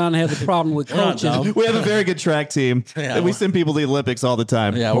Carolina has a problem with coaching. no. We have a very good track team. Yeah, and we send people to the Olympics all the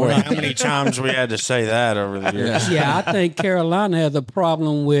time. Yeah, we're How many times we had to say that over the years? Yeah, I think Carolina has a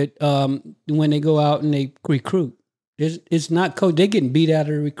problem with when they go out and they recruit. It's not coach. They're getting beat out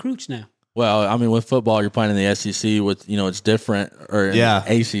of the recruits now. Well, I mean, with football, you're playing in the SEC. With it's different, or in the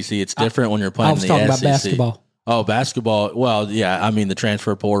ACC, it's different when you're playing I was in the talking SEC. about basketball. Oh, basketball. Well, yeah. I mean, the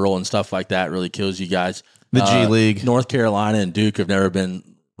transfer portal and stuff like that really kills you guys. The G League. North Carolina and Duke have never been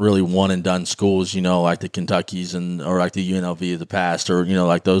really one and done schools. Like the Kentuckys or like the UNLV of the past, or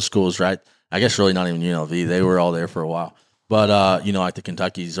like those schools, right? I guess really not even UNLV. They were all there for a while, but like the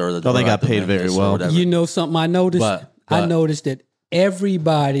Kentuckys or the. Oh, they or got like the paid very Memphis or well. whatever. You know something I noticed? But- I noticed that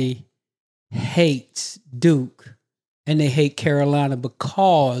everybody hates Duke and they hate Carolina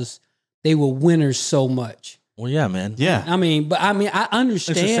because they were winners so much. Well, yeah, man. Yeah. I understand It's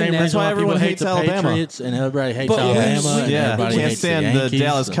the same that. reason why everyone people hate hates the Alabama. Patriots and everybody hates But Alabama. we- and Yeah. everybody Can't hates stand the Yankees,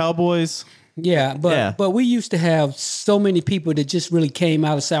 Dallas so- Cowboys. Yeah, but we used to have so many people that just really came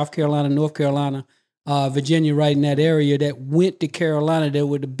out of South Carolina, North Carolina, Virginia, right in that area, that went to Carolina. That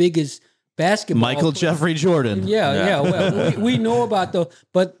were the biggest basketball. Michael Jeffrey Jordan. Yeah. Well, we know about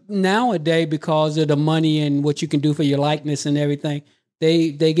but nowadays, because of the money and what you can do for your likeness and everything,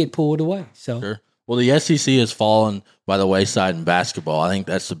 they get pulled away. So Sure. Well, the SEC has fallen by the wayside in basketball. I think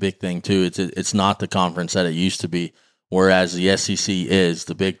that's the big thing too. It's not the conference that it used to be. Whereas the SEC is,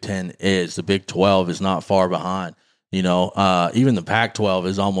 the Big Ten is, the Big 12 is not far behind. Even the Pac-12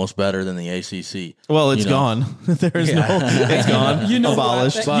 is almost better than the ACC. Well, it's gone. There's it's gone.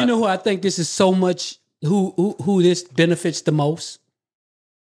 Abolished. you know who I think this is so much who this benefits the most?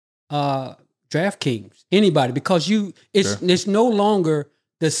 DraftKings, anybody, because it's no longer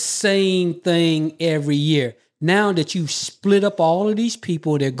the same thing every year. Now that you split up all of these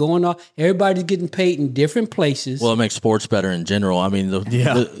people, they're going off. Everybody's getting paid in different places. Well, it makes sports better in general. I mean,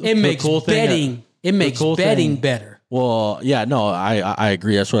 it makes betting. It makes betting better. Well, yeah, no, I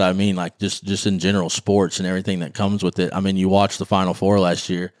agree. That's what I mean. Like just in general, sports and everything that comes with it. I mean, you watched the Final Four last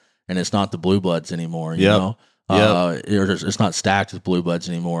year, and it's not the Blue Bloods anymore. You know, it's not stacked with Blue Bloods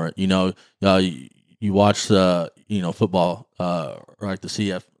anymore. You know, you watch the football, like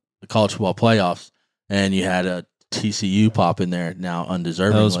the college football playoffs, and you had a TCU pop in there now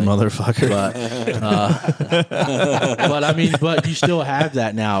undeservingly. Those motherfuckers. But I mean, but you still have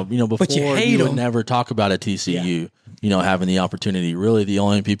that now. You know, before you would never talk about a TCU, having the opportunity. Really, the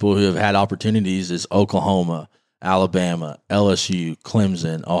only people who have had opportunities is Oklahoma, Alabama, LSU,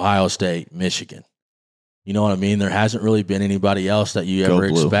 Clemson, Ohio State, Michigan. You know what I mean? There hasn't really been anybody else that you ever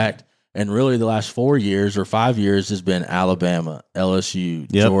expect. And really, the last 4 years or 5 years has been Alabama, LSU,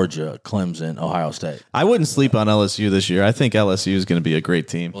 Georgia, Clemson, Ohio State. I wouldn't sleep on LSU this year. I think LSU is going to be a great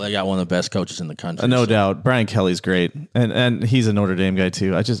team. Well, they got one of the best coaches in the country. No doubt. Brian Kelly's great. And he's a Notre Dame guy,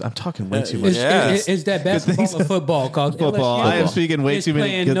 too. I'm talking way too much. Is that basketball or football? Football. I am speaking way too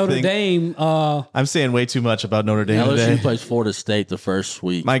many good Notre things. Dame. I'm saying way too much about Notre Dame LSU today. plays Florida State the first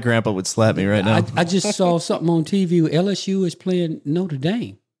week. My grandpa would slap me right now. I just saw something on TV. LSU is playing Notre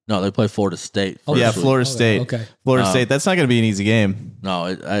Dame. No, they play Florida State. Florida State. Okay. Florida State. That's not going to be an easy game. No,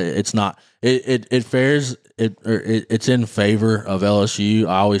 it's not. It fares. It's in favor of LSU.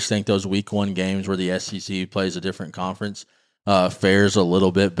 I always think those week 1 games where the SEC plays a different conference fares a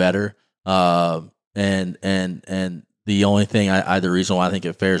little bit better. And the only thing the reason why I think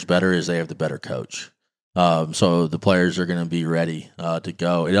it fares better is they have the better coach. So the players are going to be ready to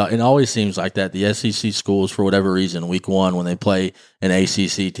go. It always seems like that. The SEC schools, for whatever reason, week 1 when they play an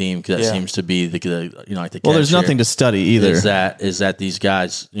ACC team, that seems to be the Well, there's nothing to study either. Is that these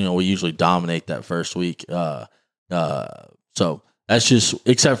guys, we usually dominate that first week. So that's just,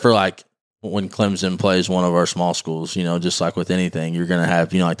 except for like when Clemson plays one of our small schools, just like with anything, you're going to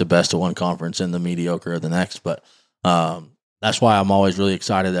have, like the best of one conference and the mediocre of the next. But that's why I'm always really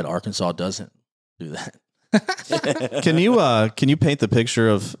excited that Arkansas doesn't do that. Can you paint the picture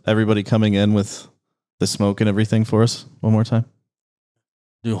of everybody coming in with the smoke and everything for us one more time?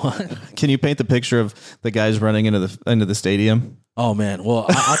 Do what? Can you paint the picture of the guys running into the stadium? Oh man, well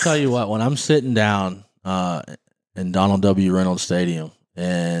I'll tell you what. When I'm sitting down in Donald W. Reynolds Stadium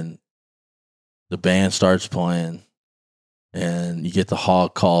and the band starts playing and you get the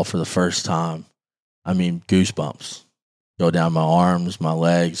hog call for the first time, I mean goosebumps go down my arms, my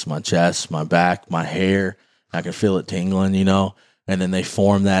legs, my chest, my back, my hair. I can feel it tingling, and then they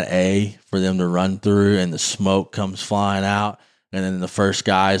form that A for them to run through and the smoke comes flying out. And then the first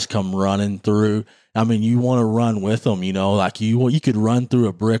guys come running through. I mean, you want to run with them, like you could run through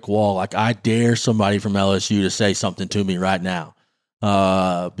a brick wall. Like I dare somebody from LSU to say something to me right now.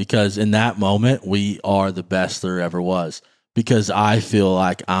 Because in that moment, we are the best there ever was, because I feel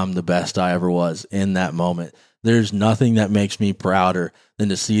like I'm the best I ever was in that moment. There's nothing that makes me prouder than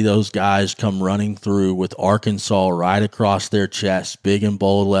to see those guys come running through with Arkansas right across their chest, big and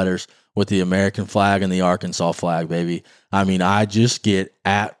bold letters with the American flag and the Arkansas flag, baby. I mean, I just get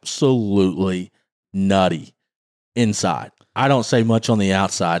absolutely nutty inside. I don't say much on the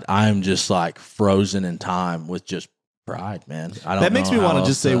outside. I'm just like frozen in time with just pride, man. That makes me want to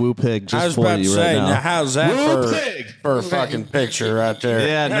just say "Woo Pig" just I was for about to you say, right now. now how's that for a fucking picture right there?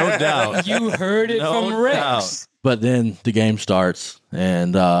 Yeah, no doubt. You heard it from Rex. But then the game starts,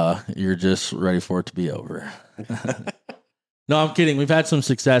 and you're just ready for it to be over. No, I'm kidding. We've had some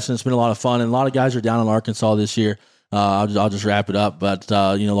success, and it's been a lot of fun. And a lot of guys are down in Arkansas this year. I'll just wrap it up. But,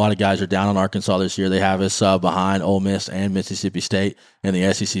 a lot of guys are down in Arkansas this year. They have us behind Ole Miss and Mississippi State in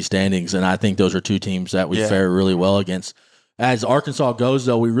the SEC standings. And I think those are two teams that we fare really well against. As Arkansas goes,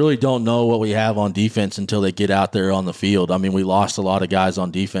 though, we really don't know what we have on defense until they get out there on the field. I mean, we lost a lot of guys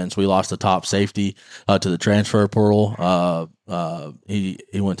on defense. We lost the top safety to the transfer portal. He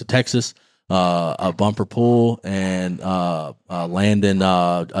went to Texas. A Bumper Pool and Landon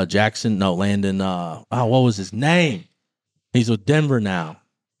Jackson. No, Landon. What was his name? He's with Denver now.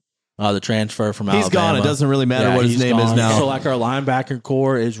 The transfer from Alabama. He's gone. It doesn't really matter what his name is now. So, like, our linebacker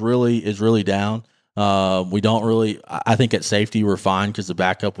core is really down. We don't really. I think at safety we're fine because the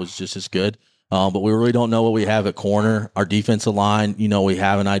backup was just as good. But we really don't know what we have at corner. Our defensive line, we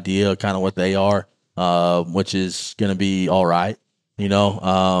have an idea of kind of what they are, which is going to be all right.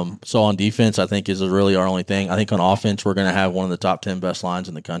 So on defense, I think is really our only thing. I think on offense, we're going to have one of the top 10 best lines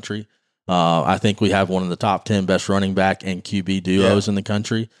in the country. I think we have one of the top 10 best running back and QB duos in the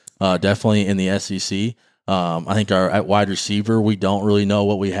country, definitely in the SEC. I think at wide receiver, we don't really know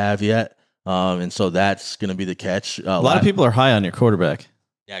what we have yet. And so that's going to be the catch. A lot of people are high on your quarterback.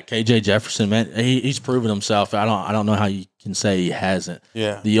 Yeah, KJ Jefferson, man, he's proven himself. I don't know how you can say he hasn't.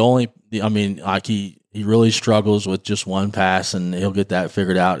 Yeah. He he really struggles with just one pass, and he'll get that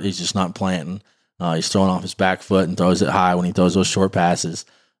figured out. He's just not planting. He's throwing off his back foot and throws it high when he throws those short passes.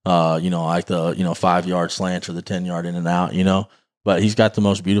 Like the 5-yard slants or the 10-yard in and out. But he's got the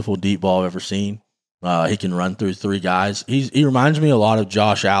most beautiful deep ball I've ever seen. He can run through 3 guys. He reminds me a lot of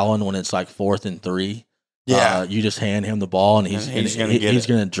Josh Allen when it's like 4th and 3. Yeah. You just hand him the ball and he's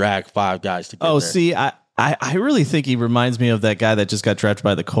going to drag 5 guys to get there. See, I really think he reminds me of that guy that just got drafted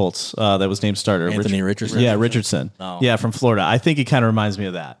by the Colts. That was named starter Anthony Richardson. Yeah, Richardson. Oh. Yeah, from Florida. I think he kind of reminds me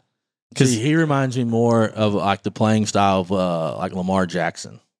of that. Because he reminds me more of like the playing style of like Lamar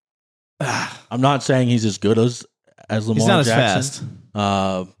Jackson. I'm not saying he's as good as Lamar he's not Jackson. as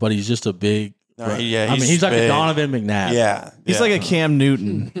fast. But he's just a big. He's like big. a Donovan McNabb. Yeah. He's like a Cam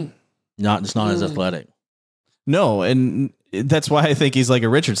Newton. It's not as athletic. No, and that's why I think he's like a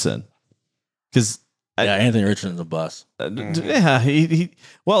Richardson. Because Anthony Richardson's a bust. Yeah,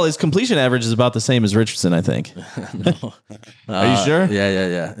 his completion average is about the same as Richardson, I think. No. Are you sure?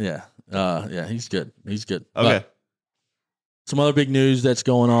 Yeah. He's good. Okay. But some other big news that's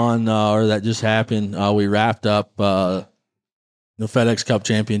going on, or that just happened. We wrapped up the FedEx Cup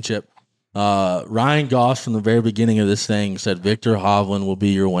Championship. Ryan Goss, from the very beginning of this thing, said Victor Hovland will be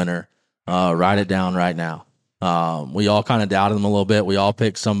your winner. Write it down right now. We all kind of doubted him a little bit. We all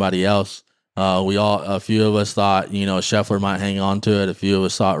picked somebody else. A few of us thought, Scheffler might hang on to it. A few of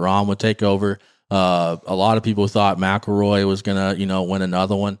us thought Rahm would take over. A lot of people thought McIlroy was going to, win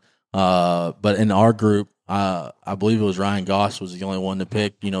another one. But in our group, I believe it was Ryan Goss was the only one to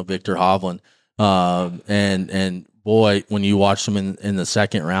pick, Victor Hovland. And boy, when you watched him in the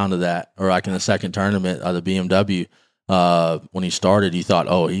second round of that, or like in the second tournament of the BMW, when he started, you thought,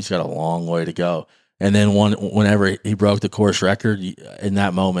 oh, he's got a long way to go. And then whenever he broke the course record, in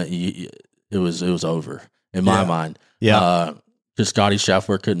that moment, it was over in my mind. Yeah. Because Scotty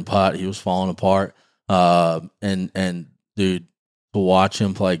Scheffler couldn't putt; he was falling apart. And dude, to watch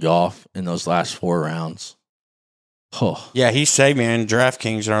him play golf in those last 4 rounds. Oh. Yeah, he saved me in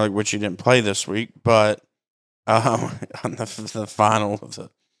DraftKings, which he didn't play this week, but on the final of the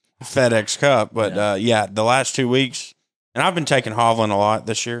FedEx Cup. But the last 2 weeks, and I've been taking Hovland a lot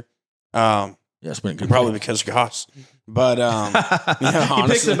this year. It's been good. Probably because of Goss. But he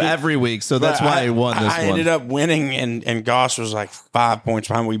picks him every week, so that's why he won this one. I ended up winning, and Goss was like 5 points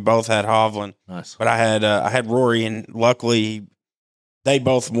behind. We both had Hovland. Nice. But I had Rory, and luckily they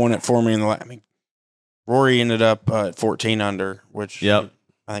both won it for me. Rory ended up at 14 under, which I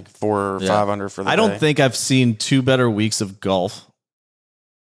think 4 or 5 under for the day. I don't think I've seen 2 better weeks of golf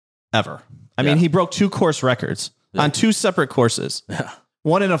ever. I mean, he broke 2 course records on 2 separate courses. Yeah.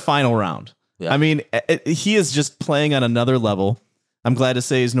 One in a final round. Yeah. I mean, he is just playing on another level. I'm glad to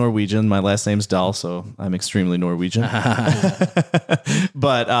say he's Norwegian. My last name's Dahl, so I'm extremely Norwegian.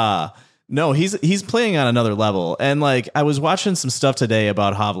 But no, he's playing on another level. And like, I was watching some stuff today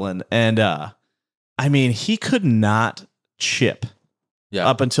about Hovland, and I mean, he could not chip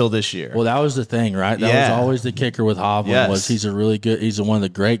up until this year. Well, that was the thing, right? That was always the kicker with Hovland. Was he's one of the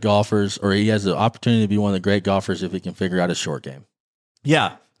great golfers, or he has the opportunity to be one of the great golfers if he can figure out his short game.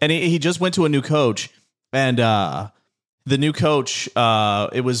 Yeah. And he just went to a new coach, and the new coach,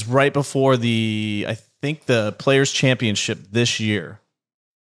 it was right before I think the Players Championship this year,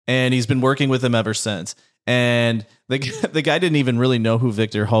 and he's been working with him ever since. And the guy didn't even really know who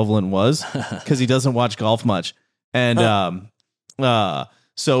Victor Hovland was because he doesn't watch golf much. And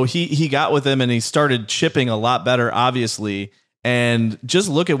so he got with him, and he started chipping a lot better, obviously. And just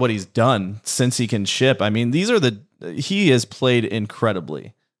look at what he's done since he can chip. I mean, he has played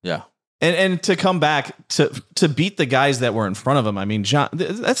incredibly. Yeah. And to come back to beat the guys that were in front of him. I mean, John,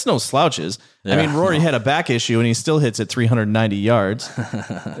 that's no slouches. Yeah, I mean, Rory had a back issue, and he still hits at 390 yards.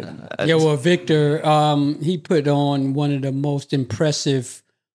 Victor, he put on one of the most impressive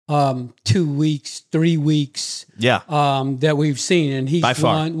 2 weeks, 3 weeks that we've seen. And he's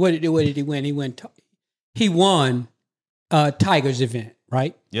won. What did he win? He won Tiger's event,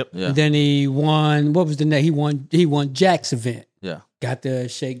 right? Yep. Yeah. And then he won, what was the name? He won Jack's event. Yeah. Got to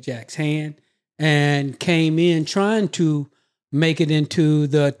shake Jack's hand and came in trying to make it into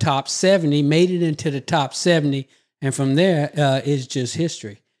the top 70, made it into the top 70. And from there, it's just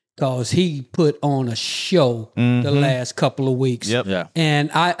history because he put on a show the last couple of weeks. Yep. Yeah.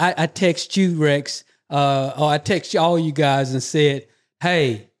 And I text you, Rex, or I text all you guys and said,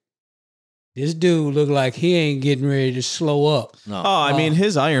 hey, this dude looked like he ain't getting ready to slow up. No. Oh, I mean,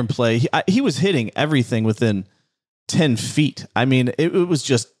 his iron play, he was hitting everything within 10 feet. I mean, it was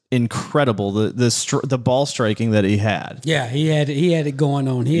just incredible, the ball striking that he had. Yeah, he had it going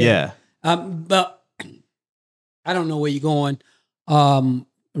on here. Yeah. But I don't know where you're going,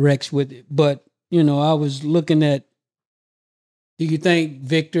 Rex, with it. But I was looking at. Do you think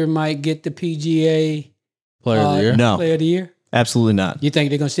Victor might get the PGA Player of the year. No. Player of the Year? Absolutely not. You think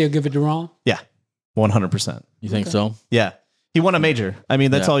they're gonna still give it to Ron? Yeah, 100%. You think so? Yeah, he won a major. I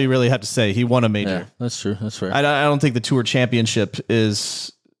mean, that's Yeah. all you really have to say. He won a Yeah, major. that's true. That's fair. I don't think the Tour Championship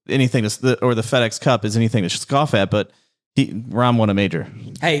is anything or the FedEx Cup is anything to scoff at. But Ron won a major.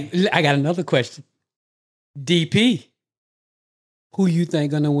 Hey, I got another question. DP, who you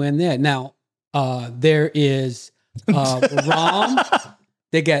think gonna win that? Now, there is Rom.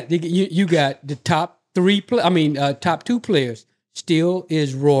 You got the top top two players. Still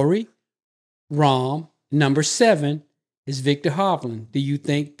is Rory, Rom. Number 7 is Victor Hovland. Do you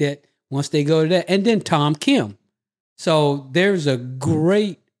think that once they go to that, and then Tom Kim? So there's a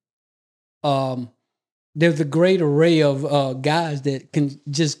great array of guys that can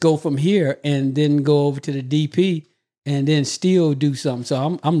just go from here and then go over to the DP and then still do something.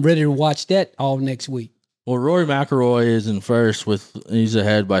 So I'm ready to watch that all next week. Well, Rory McIlroy is in first he's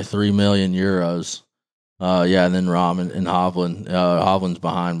ahead by 3 million euros. And then Rom and Hovland. Hovland's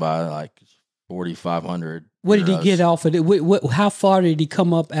behind by like 4,500. What did he get off of it? How far did he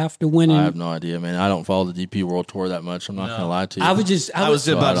come up after winning? I have no idea, man. I don't follow the DP World Tour that much. I'm not going to lie to you. I was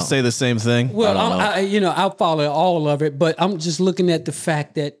about to say the same thing. Well, I don't know. I follow all of it, but I'm just looking at the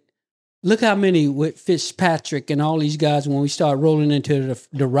fact that look how many with Fitzpatrick and all these guys when we start rolling into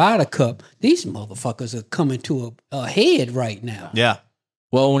the Ryder Cup, these motherfuckers are coming to a head right now. Yeah.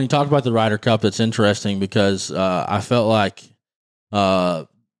 Well, when you talk about the Ryder Cup, it's interesting because I felt like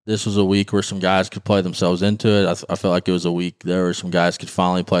this was a week where some guys could play themselves into it. I felt like it was a week there where some guys could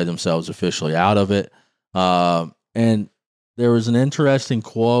finally play themselves officially out of it. And there was an interesting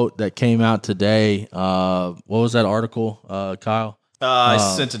quote that came out today. What was that article, Kyle? I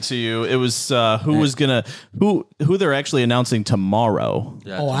sent it to you. It was who they're actually announcing tomorrow.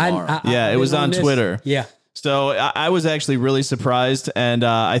 Yeah, tomorrow. It was on Twitter. Yeah. So I was actually really surprised, and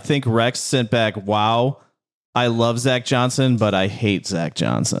I think Rex sent back, "Wow, I love Zach Johnson, but I hate Zach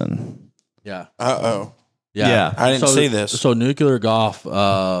Johnson." Yeah. Uh-oh. Yeah. I didn't see this. So Nuclear Golf,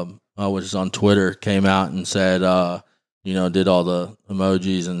 which is on Twitter, came out and said, did all the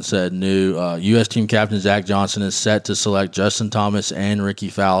emojis and said new U.S. team captain Zach Johnson is set to select Justin Thomas and Ricky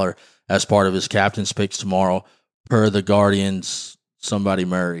Fowler as part of his captain's picks tomorrow, per the Guardian's somebody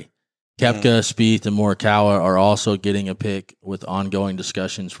Murray. Koepka, Spieth, and Morikawa are also getting a pick with ongoing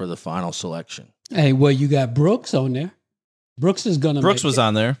discussions for the final selection. Hey, well, you got Brooks on there. Brooks is going to Brooks was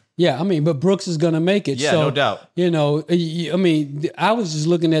on there. Yeah, but Brooks is going to make it. Yeah, so, no doubt. I was just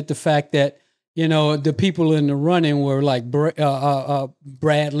looking at the fact that, the people in the running were like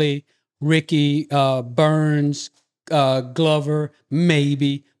Bradley, Ricky, Burns, Glover,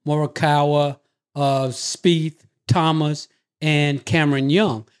 maybe, Morikawa, Spieth, Thomas, and Cameron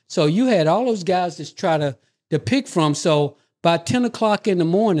Young. So you had all those guys to try to pick from. So by 10 o'clock in the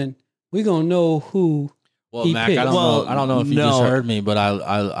morning, we're going to know who Well, he Mac, picked. I don't know if you no. just heard me, but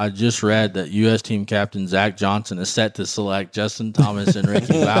I just read that U.S. team captain Zach Johnson is set to select Justin Thomas and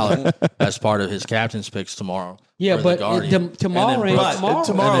Ricky Fowler as part of his captain's picks tomorrow. Yeah, for but the Guardian. tomorrow ain't But tomorrow.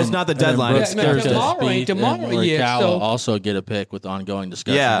 tomorrow's not the deadline. It's no, Thursday. tomorrow ain't tomorrow and yet, Morikawa so- also get a pick with ongoing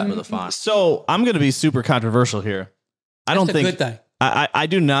discussions Yeah. for the final. So I'm going to be super controversial here. I don't That's a think good thing. I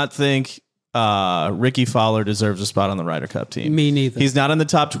do not think Ricky Fowler deserves a spot on the Ryder Cup team. Me neither. He's not in the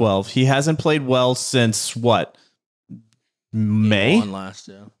top 12. He hasn't played well since what? May? One last,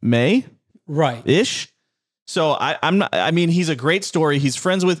 yeah. May right. ish. So I'm not. I mean, he's a great story. He's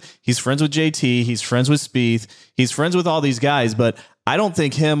friends with JT. He's friends with Spieth. He's friends with all these guys. But I don't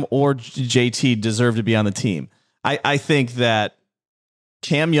think him or JT deserve to be on the team. I think that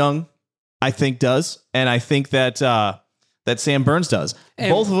Cam Young, I think does, and I think that that Sam Burns does.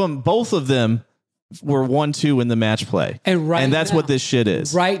 And- both of them were 1-2 in the match play, And that's now- what this shit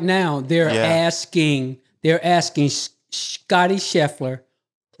is. Right now, they're asking Scotty Scheffler,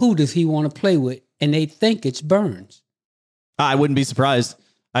 who does he want to play with, and they think it's Burns. I wouldn't be surprised.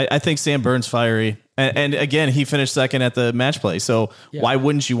 I think Sam Burns fiery, and again, he finished second at the match play. So why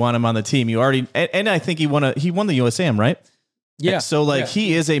wouldn't you want him on the team? You already, and I think he won the USAM, right? Yeah. So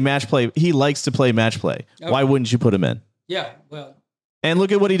he is a match play. He likes to play match play. Okay. Why wouldn't you put him in? Yeah. Well. And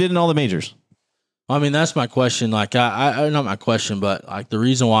look at what he did in all the majors. I mean, that's my question. Like, I not my question, but like the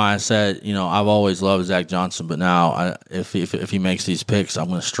reason why I said, I've always loved Zach Johnson, but now if he makes these picks, I'm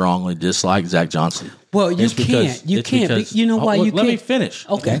going to strongly dislike Zach Johnson. Well, you It's because- can't. You it's can't. because- You know why you Let can't? me finish.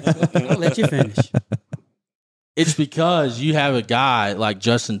 Okay. I'll let you finish. It's because you have a guy like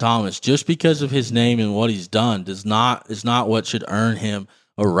Justin Thomas, just because of his name and what he's done, is not what should earn him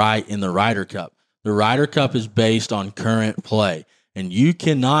a right in the Ryder Cup. The Ryder Cup is based on current play. And you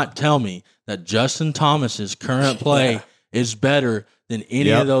cannot tell me that Justin Thomas's current play is better than any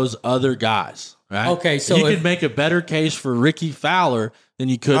of those other guys, right? Okay, so you could make a better case for Ricky Fowler than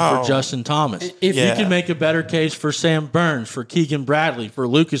you could for Justin Thomas. If you can make a better case for Sam Burns, for Keegan Bradley, for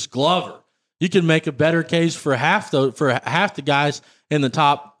Lucas Glover, you can make a better case for half the guys in the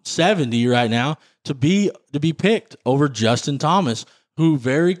top 70 right now to be picked over Justin Thomas, who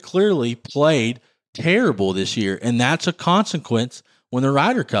very clearly played terrible this year, and that's a consequence when the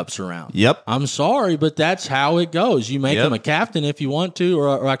Ryder Cup's around. Yep. I'm sorry, but that's how it goes. You make him a captain if you want to,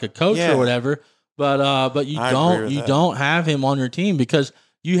 or like a coach or whatever. But you don't have him on your team because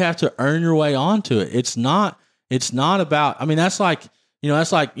you have to earn your way onto it. It's not about. I mean, that's like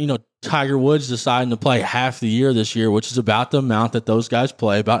Tiger Woods deciding to play half the year this year, which is about the amount that those guys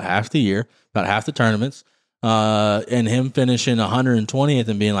play, about half the year, about half the tournaments. And him finishing 120th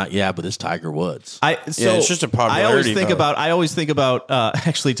and being like, yeah, but it's Tiger Woods. It's just a popularity I always think about,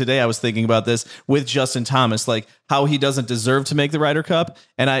 actually today I was thinking about this with Justin Thomas, like how he doesn't deserve to make the Ryder Cup.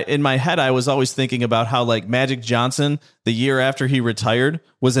 And in my head, I was always thinking about how like Magic Johnson, the year after he retired,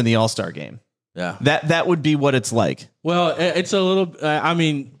 was in the All-Star game. Yeah. That would be what it's like. Well, it's a little,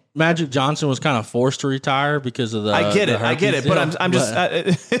 Magic Johnson was kind of forced to retire because of the. I get it, but I'm just. But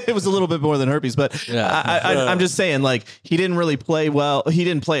it was a little bit more than herpes, but I'm just saying, like he didn't really play well. He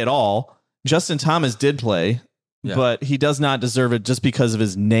didn't play at all. Justin Thomas did play, but he does not deserve it just because of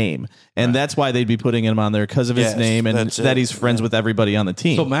his name, and that's why they'd be putting him on there because of his name and that he's friends with everybody on the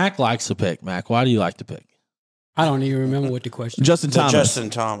team. So Mac likes to pick. Mac, why do you like to pick? I don't even remember what the question. Justin Thomas. Justin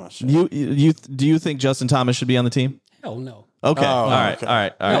Thomas. Do you think Justin Thomas should be on the team? Hell no. Okay. All right.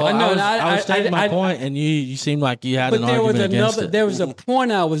 No, I was taking my point, and you seemed like you had an argument against it. There was a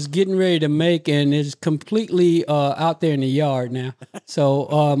point I was getting ready to make, and it's completely out there in the yard now. So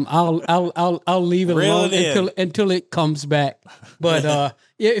I'll leave it alone until it comes back. But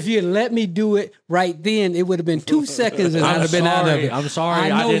if you let me do it right then, it would have been 2 seconds, and I'd have been out of it. I'm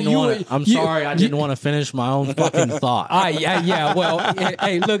sorry. I didn't want to finish my own fucking thought. Yeah. Well,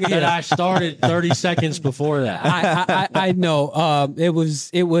 hey, look at that. I started 30 seconds before that. I know. It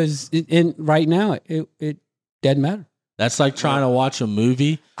was right now. It doesn't matter. That's like trying to watch a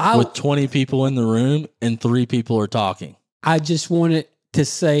movie with 20 people in the room and 3 people are talking. I just wanted to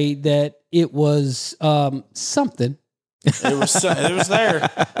say that it was something. It was there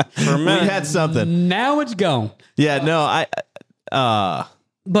for a minute. We had something. Now it's gone. Yeah, no,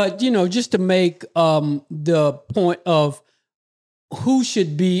 But just to make the point of who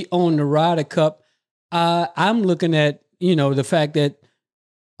should be on the Ryder Cup, I'm looking at the fact that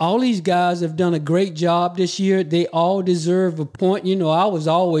all these guys have done a great job this year. They all deserve a point. I was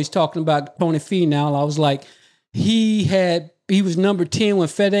always talking about Tony Finau. I was like, he was number 10 when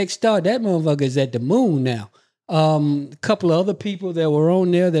FedEx started. That motherfucker's at the moon now. A couple of other people that were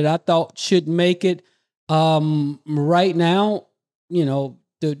on there that I thought should make it. Right now,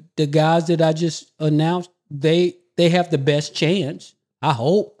 the guys that I just announced, they have the best chance. I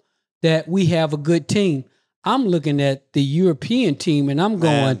hope that we have a good team. I'm looking at the European team and I'm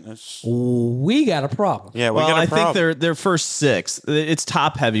going, we got a problem. Yeah, I think their first 6, it's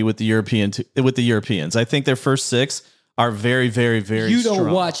top heavy with the Europeans. I think their first 6 are very, very, very You strong.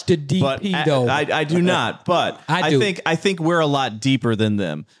 don't watch the DP though. I do not, but I think we're a lot deeper than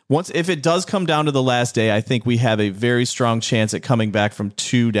them. If it does come down to the last day, I think we have a very strong chance at coming back from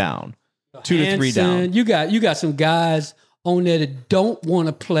 2 down. 2 to 3 down. You got some guys on there that don't want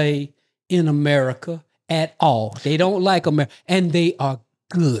to play in America at all. They don't like America, and they are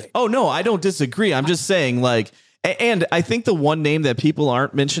good. Oh no, I don't disagree. I'm just saying, like, and I think the one name that people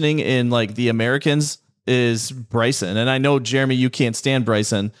aren't mentioning in like the Americans is Bryson. And I know, Jeremy, you can't stand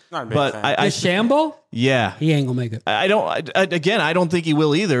Bryson, but I Shambo? Yeah, he ain't gonna make it. I don't think he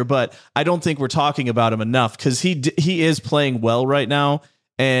will either. But I don't think we're talking about him enough because he is playing well right now.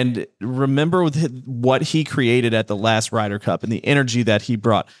 And remember what he created at the last Ryder Cup and the energy that he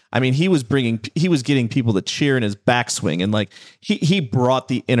brought. I mean, he was getting people to cheer in his backswing, and like he brought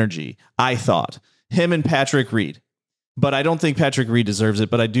the energy. I thought him and Patrick Reed, but I don't think Patrick Reed deserves it.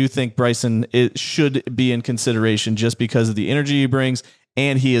 But I do think Bryson should be in consideration just because of the energy he brings,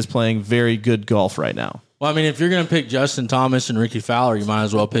 and he is playing very good golf right now. Well, I mean, if you're going to pick Justin Thomas and Ricky Fowler, you might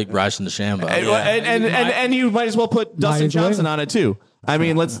as well pick Bryson DeChambeau. And you might as well put Dustin Johnson on it too. I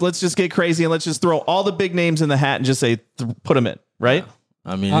mean, let's just get crazy and let's just throw all the big names in the hat and just say put them in, right?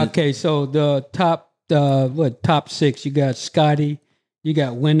 I mean, okay. So the top 6? You got Scotty, you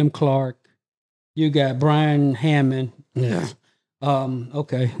got Wyndham Clark, you got Brian Hammond. Yeah.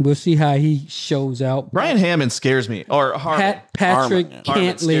 Okay, we'll see how he shows out. Brian Hammond scares me. Or Harman. Patrick Harman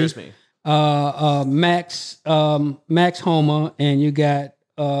Cantlay scares me. Max Homa, and you got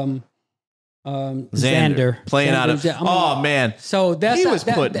Xander playing out of. Oh man, so that's he was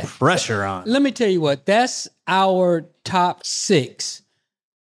putting pressure on. Let me tell you what. That's our top 6.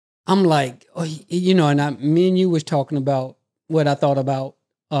 I'm like, and me and you was talking about what I thought about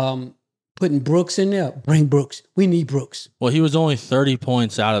putting Brooks in there. Bring Brooks. We need Brooks. Well, he was only 30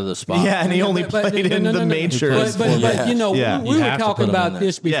 points out of the spot. Yeah, and he only played in the majors. But we were talking about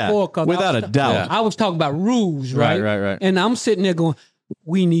this before. Yeah, without a doubt. I was talking about rules, right? Right. And I'm sitting there going,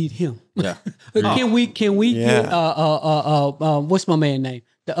 we need him. Yeah. Can we get what's my man name?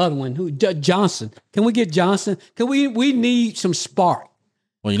 The other one, Johnson. Can we get Johnson? We need some spark.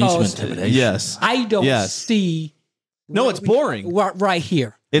 Well, you need some intimidation. Yes. I don't see. No, it's boring. Right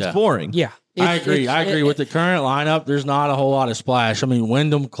here. It's boring. Yeah. I agree. With the current lineup, there's not a whole lot of splash. I mean,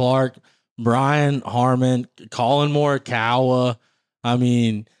 Wyndham Clark, Brian Harmon, Colin Morikawa. I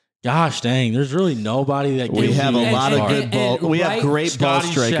mean, gosh dang, there's really nobody that we gives have you a lot of good ball. We have great ball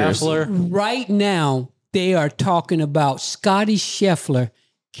Scotty strikers. Scheffler. Right now, they are talking about Scotty Scheffler.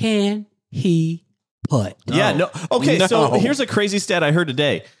 Can he putt? Yeah, no. Okay, No. so here's a crazy stat I heard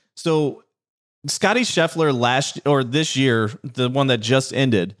today. So Scotty Scheffler this year, the one that just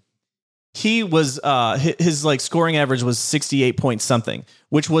ended, he was his like scoring average was 68 point something,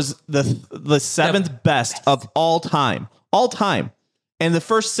 which was the seventh best of all time. And the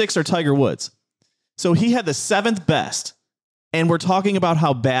first 6 are Tiger Woods. So he had the 7th best. And we're talking about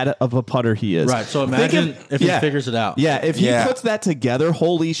how bad of a putter he is. Right. So imagine if he figures it out. Yeah. If he puts that together,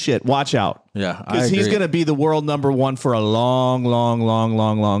 holy shit, watch out. Yeah. Because he's going to be the world #1 for a long, long, long,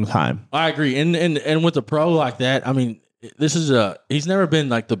 long, long time. I agree. And with a pro like that, I mean, he's never been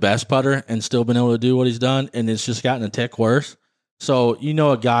like the best putter and still been able to do what he's done. And it's just gotten a tick worse. So,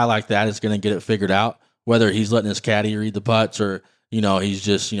 a guy like that is going to get it figured out, whether he's letting his caddy read the putts or, he's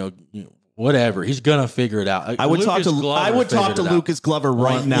just, whatever. He's gonna figure it out. I would talk to Lucas Glover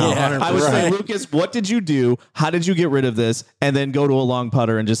right now. I would say, Lucas, what did you do? How did you get rid of this? And then go to a long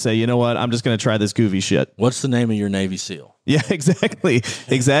putter and just say, you know what? I'm just gonna try this goofy shit. What's the name of your Navy SEAL? Yeah, exactly.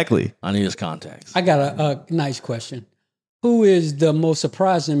 I need his contacts. I got a nice question. Who is the most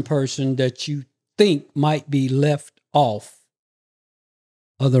surprising person that you think might be left off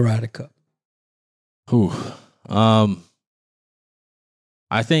of the Ryder Cup? Who?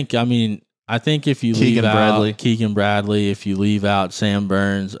 I think if you leave out Keegan Bradley, if you leave out Sam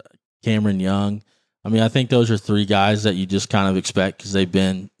Burns, Cameron Young, I think those are 3 guys that you just kind of expect because they've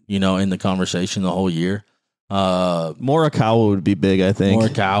been, in the conversation the whole year. Morikawa would be big, I think.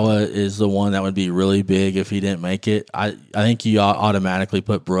 Morikawa is the one that would be really big if he didn't make it. I think you automatically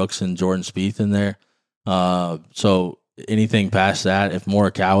put Brooks and Jordan Spieth in there. So anything past that, if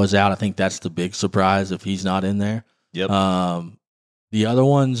Morikawa's out, I think that's the big surprise if he's not in there. Yep. The other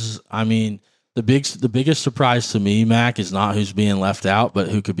ones, the biggest surprise to me, Mac, is not who's being left out, but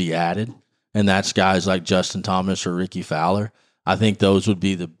who could be added, and that's guys like Justin Thomas or Ricky Fowler. I think those would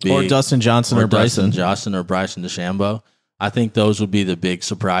be the big, or Dustin Johnson or Bryson DeChambeau. I think those would be the big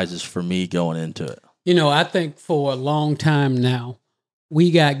surprises for me going into it. I think for a long time now,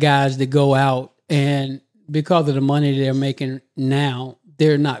 we got guys that go out and because of the money they're making now,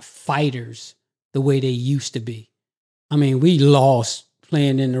 they're not fighters the way they used to be. We lost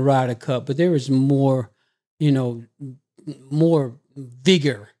playing in the Ryder Cup, but there was more, more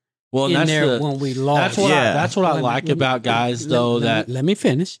vigor in there when we lost. That's what I like about guys, though. Let me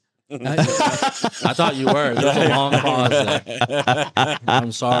finish. I thought you were. There's a long pause there.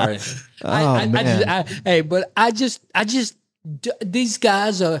 I'm sorry. These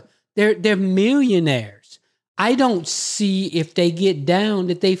guys they're millionaires. I don't see if they get down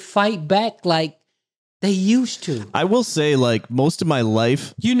that they fight back like they used to. I will say, like, most of my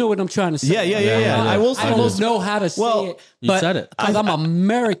life. You know what I'm trying to say. Yeah. I will say I don't know how to say it. You said it. Because I'm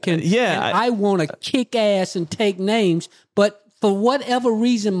American. Yeah. And I want to kick ass and take names. But for whatever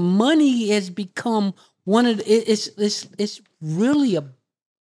reason, money has become one of it's really a.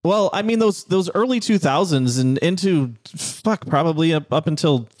 Well, those early 2000s and into probably up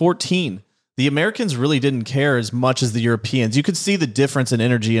until 14. The Americans really didn't care as much as the Europeans. You could see the difference in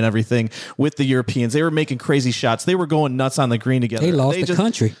energy and everything with the Europeans. They were making crazy shots. They were going nuts on the green together. They lost the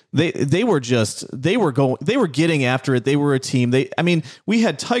country. They were getting after it. They were a team. We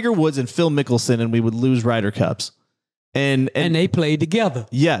had Tiger Woods and Phil Mickelson, and we would lose Ryder Cups. And they played together.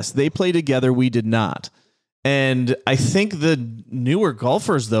 Yes, they played together. We did not. And I think the newer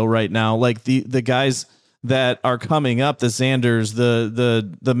golfers, though, right now, like the guys that are coming up, the Xanders,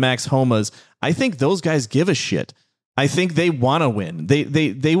 the Max Homas, I think those guys give a shit. I think they want to win.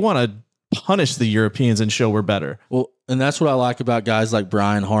 They want to punish the Europeans and show we're better. Well, And that's what I like about guys like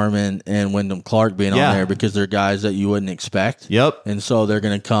Brian Harmon and Wyndham Clark being Yeah. on there, because they're guys that you wouldn't expect. Yep. And so they're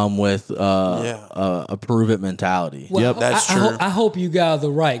going to come with a prove it mentality. Well, Yep. That's I true. I hope you guys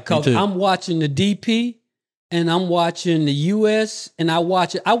are right, because Me too. I'm watching the DP and I'm watching the US, and I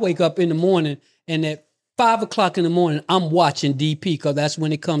wake up in the morning, and at 5 o'clock in the morning, I'm watching DP, because that's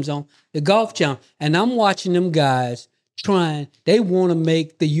when it comes on the Golf Channel. And I'm watching them guys they want to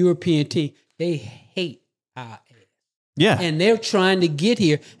make the European team. They hate our ass. Yeah. And they're trying to get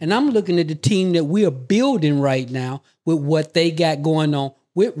here. And I'm looking at the team that we are building right now with what they got going on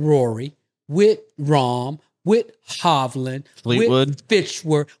with Rory, with Rahm, with Hovland, Fleetwood. with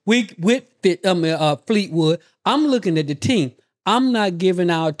Fitzgerald, Fleetwood. I'm looking at the team. I'm not giving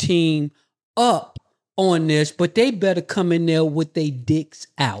our team up on this, but they better come in there with their dicks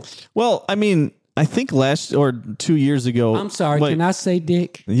out. Well, I mean, I think last or 2 years ago. I'm sorry, Wait, can I say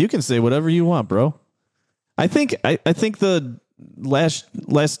dick? You can say whatever you want, bro. I think the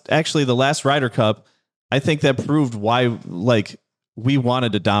last Ryder Cup, I think that proved why we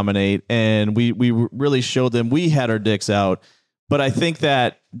wanted to dominate, and we really showed them we had our dicks out. But I think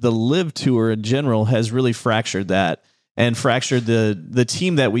that the LIV Tour in general has really fractured that and fractured the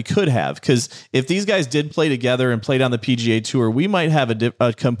team that we could have. Because if these guys did play together and played on the PGA Tour, we might have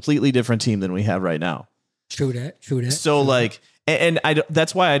a completely different team than we have right now. True that. So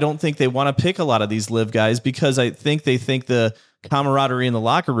that's why I don't think they want to pick a lot of these LIV guys, because I think they think the camaraderie in the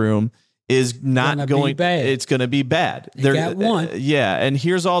locker room is not Gonna be going. bad. It's going to be bad. They got one. Yeah, and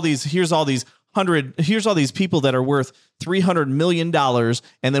here's all these people that are worth $300 million,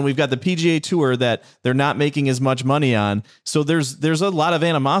 and then we've got the PGA Tour that they're not making as much money on. So there's a lot of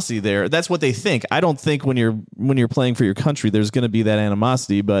animosity there. That's what they think. I don't think when you're playing for your country, there's going to be that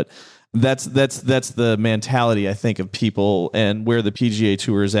animosity, but that's the mentality, I think, of people and where the PGA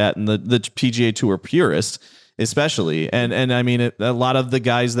Tour is at, and the PGA Tour purists especially. And I mean, a lot of the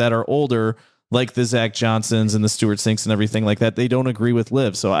guys that are older, like the Zach Johnsons and the Stuart Sinks and everything like that, they don't agree with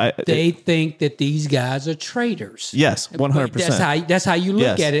LIV. So They think that these guys are traitors. yes, 100%. That's how you look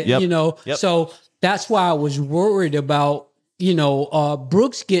Yes. at it, Yep. Yep. So that's why I was worried about,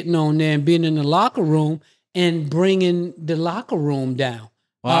 Brooks getting on there and being in the locker room and bringing the locker room down.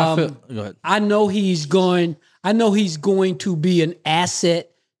 Well, go ahead. I know he's going to be an asset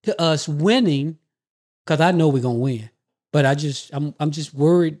to us winning, because I know we're gonna win. But I'm just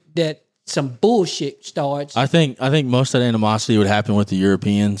worried that some bullshit starts. I think most of that animosity would happen with the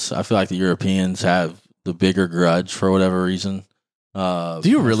Europeans. I feel like the Europeans have the bigger grudge for whatever reason. Do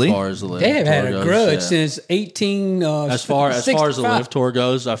you really? As far as the LIV They have had Tour a goes, grudge yeah. since 18. As far as the 65. LIV Tour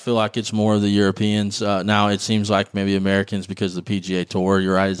goes, I feel like it's more of the Europeans. Now it seems like maybe Americans, because the PGA Tour,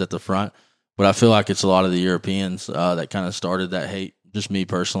 you're right, is at the front. But I feel like it's a lot of the Europeans that kind of started that hate. Just me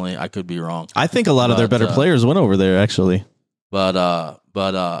personally, I could be wrong. I think a lot of their better players went over there, actually. But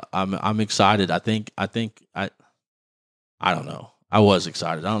I'm excited. I don't know. I was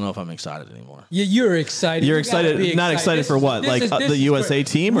excited. I don't know if I'm excited anymore. You're excited. You're You gotta excited. be Not excited for what? Like the USA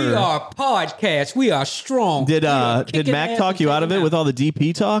team, We or are podcast. We are strong. did We are did kicking Mac ass talk and you out of taking it with all the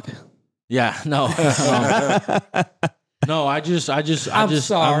DP talk? Yeah, no, no. I'm just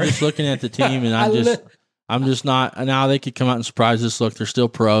sorry. looking at the team, and I'm just not. Now they could come out and surprise us. Look, they're still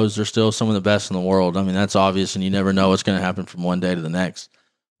pros. They're still some of the best in the world. I mean, that's obvious, and you never know what's going to happen from one day to the next.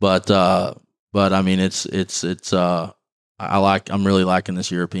 But I mean, I'm really liking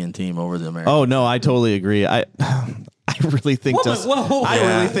this European team over the American. Oh no, I totally agree. I really think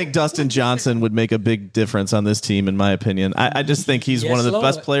really think Dustin Johnson would make a big difference on this team, in my opinion. I just think he's one of the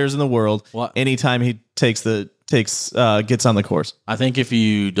best players in the world. What? Anytime he gets on the course. I think if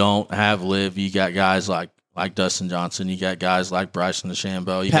you don't have LIV, you got guys like Dustin Johnson. You got guys like Bryson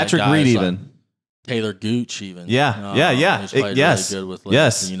DeChambeau. You Patrick got guys Reed, like even Taylor Gooch, even. Yeah. He's played Yes. really good with LIV.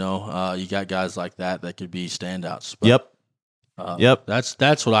 Yes. You got guys like that could be standouts. Yep.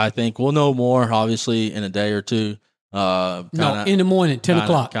 That's what I think. We'll know more, obviously, in a day or two. No, in the morning, 10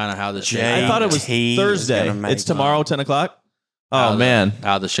 o'clock. Kind of how the I thought it was JT is Thursday. gonna make It's tomorrow, 10 o'clock. Oh, how man.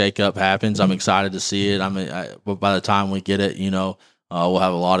 how the shakeup happens. I'm excited to see it. But by the time we get it, we'll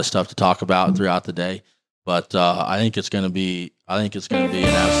have a lot of stuff to talk about throughout the day. But I think it's going to be an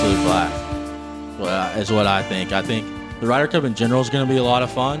absolute blast. Well, is what I think. I think the Ryder Cup in general is going to be a lot of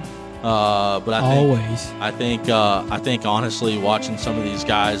fun. But I think honestly, watching some of these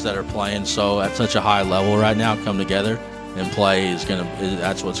guys that are playing at such a high level right now come together and play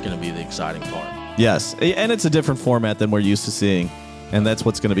that's what's going to be the exciting part. Yes, and it's a different format than we're used to seeing, and that's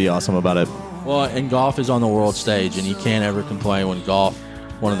what's going to be awesome about it. Well, and golf is on the world stage, and you can't ever complain when golf,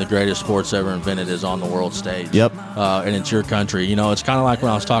 one of the greatest sports ever invented, is on the world stage. Yep. And it's your country. It's kind of like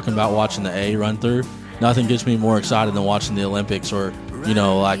when I was talking about watching the A run through. nothing gets me more excited than watching the Olympics or, you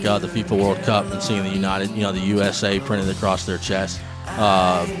know, like the FIFA World Cup and seeing the USA printed across their chest.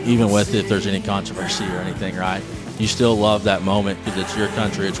 Even with if there's any controversy or anything, right? You still love that moment because it's your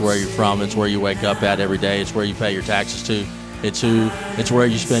country. It's where you're from. It's where you wake up at every day. It's where you pay your taxes to. It's where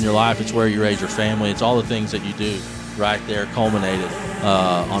you spend your life. It's where you raise your family. It's all the things that you do right there culminated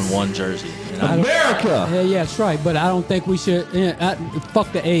on one jersey. America! Yeah, that's right. But I don't think we should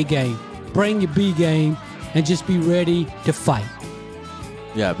fuck the A game. Bring your B game and just be ready to fight.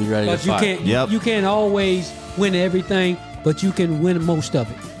 Yeah, be ready to But fight. you can't always win everything, but you can win most of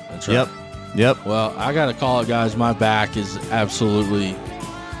it. That's right. Yep. Well, I got to call it, guys. My back is absolutely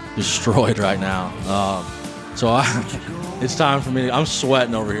destroyed right now. It's time for me. I'm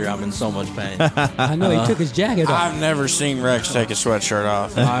sweating over here. I'm in so much pain. I know he took his jacket off. I've never seen Rex take a sweatshirt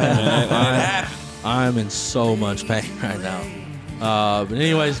off. I'm in so much pain right now. But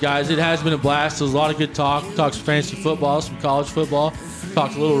anyways, guys, it has been a blast. There's a lot of good talk. We talked some fantasy football, some college football.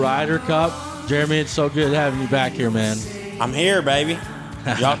 Talked a little Ryder Cup. Jeremy, it's so good having you back here, man. I'm here, baby.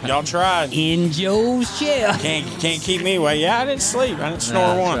 Y'all tried. In Joe's chair. Can't keep me away. Yeah, I didn't sleep. I didn't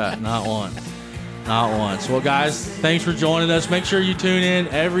snore That's one. right. Not once. Well, guys, thanks for joining us. Make sure you tune in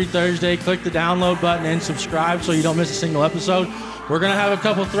every Thursday. Click the download button and subscribe so you don't miss a single episode. We're gonna have a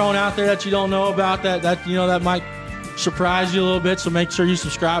couple thrown out there that you don't know about that might surprise you a little bit. So make sure you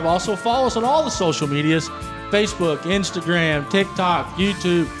subscribe. Also, follow us on all the social medias: Facebook, Instagram, TikTok,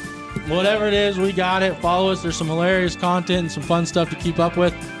 YouTube. Whatever it is, we got it. Follow us. There's some hilarious content and some fun stuff to keep up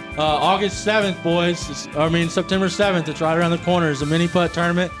with. August 7th, boys. September 7th. It's right around the corner. It's a mini putt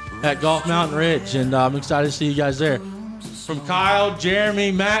tournament at Golf Mountain Ridge, and I'm excited to see you guys there. From Kyle,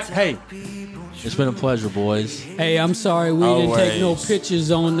 Jeremy, Matt, hey, it's been a pleasure, boys. Hey, I'm sorry we didn't take no Always. pictures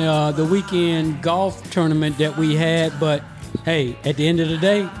on the weekend golf tournament that we had, but hey, at the end of the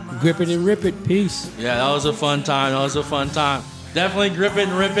day, grip it and rip it. Peace. Yeah, that was a fun time. Definitely grip it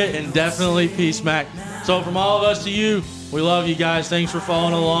and rip it, and definitely peace, Mac. So from all of us to you, we love you guys. Thanks for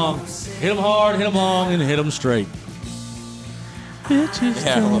following along. Hit them hard, hit them long, and hit them straight. Bitches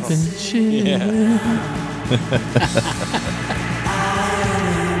Yeah, a little- jumping shit. Yeah.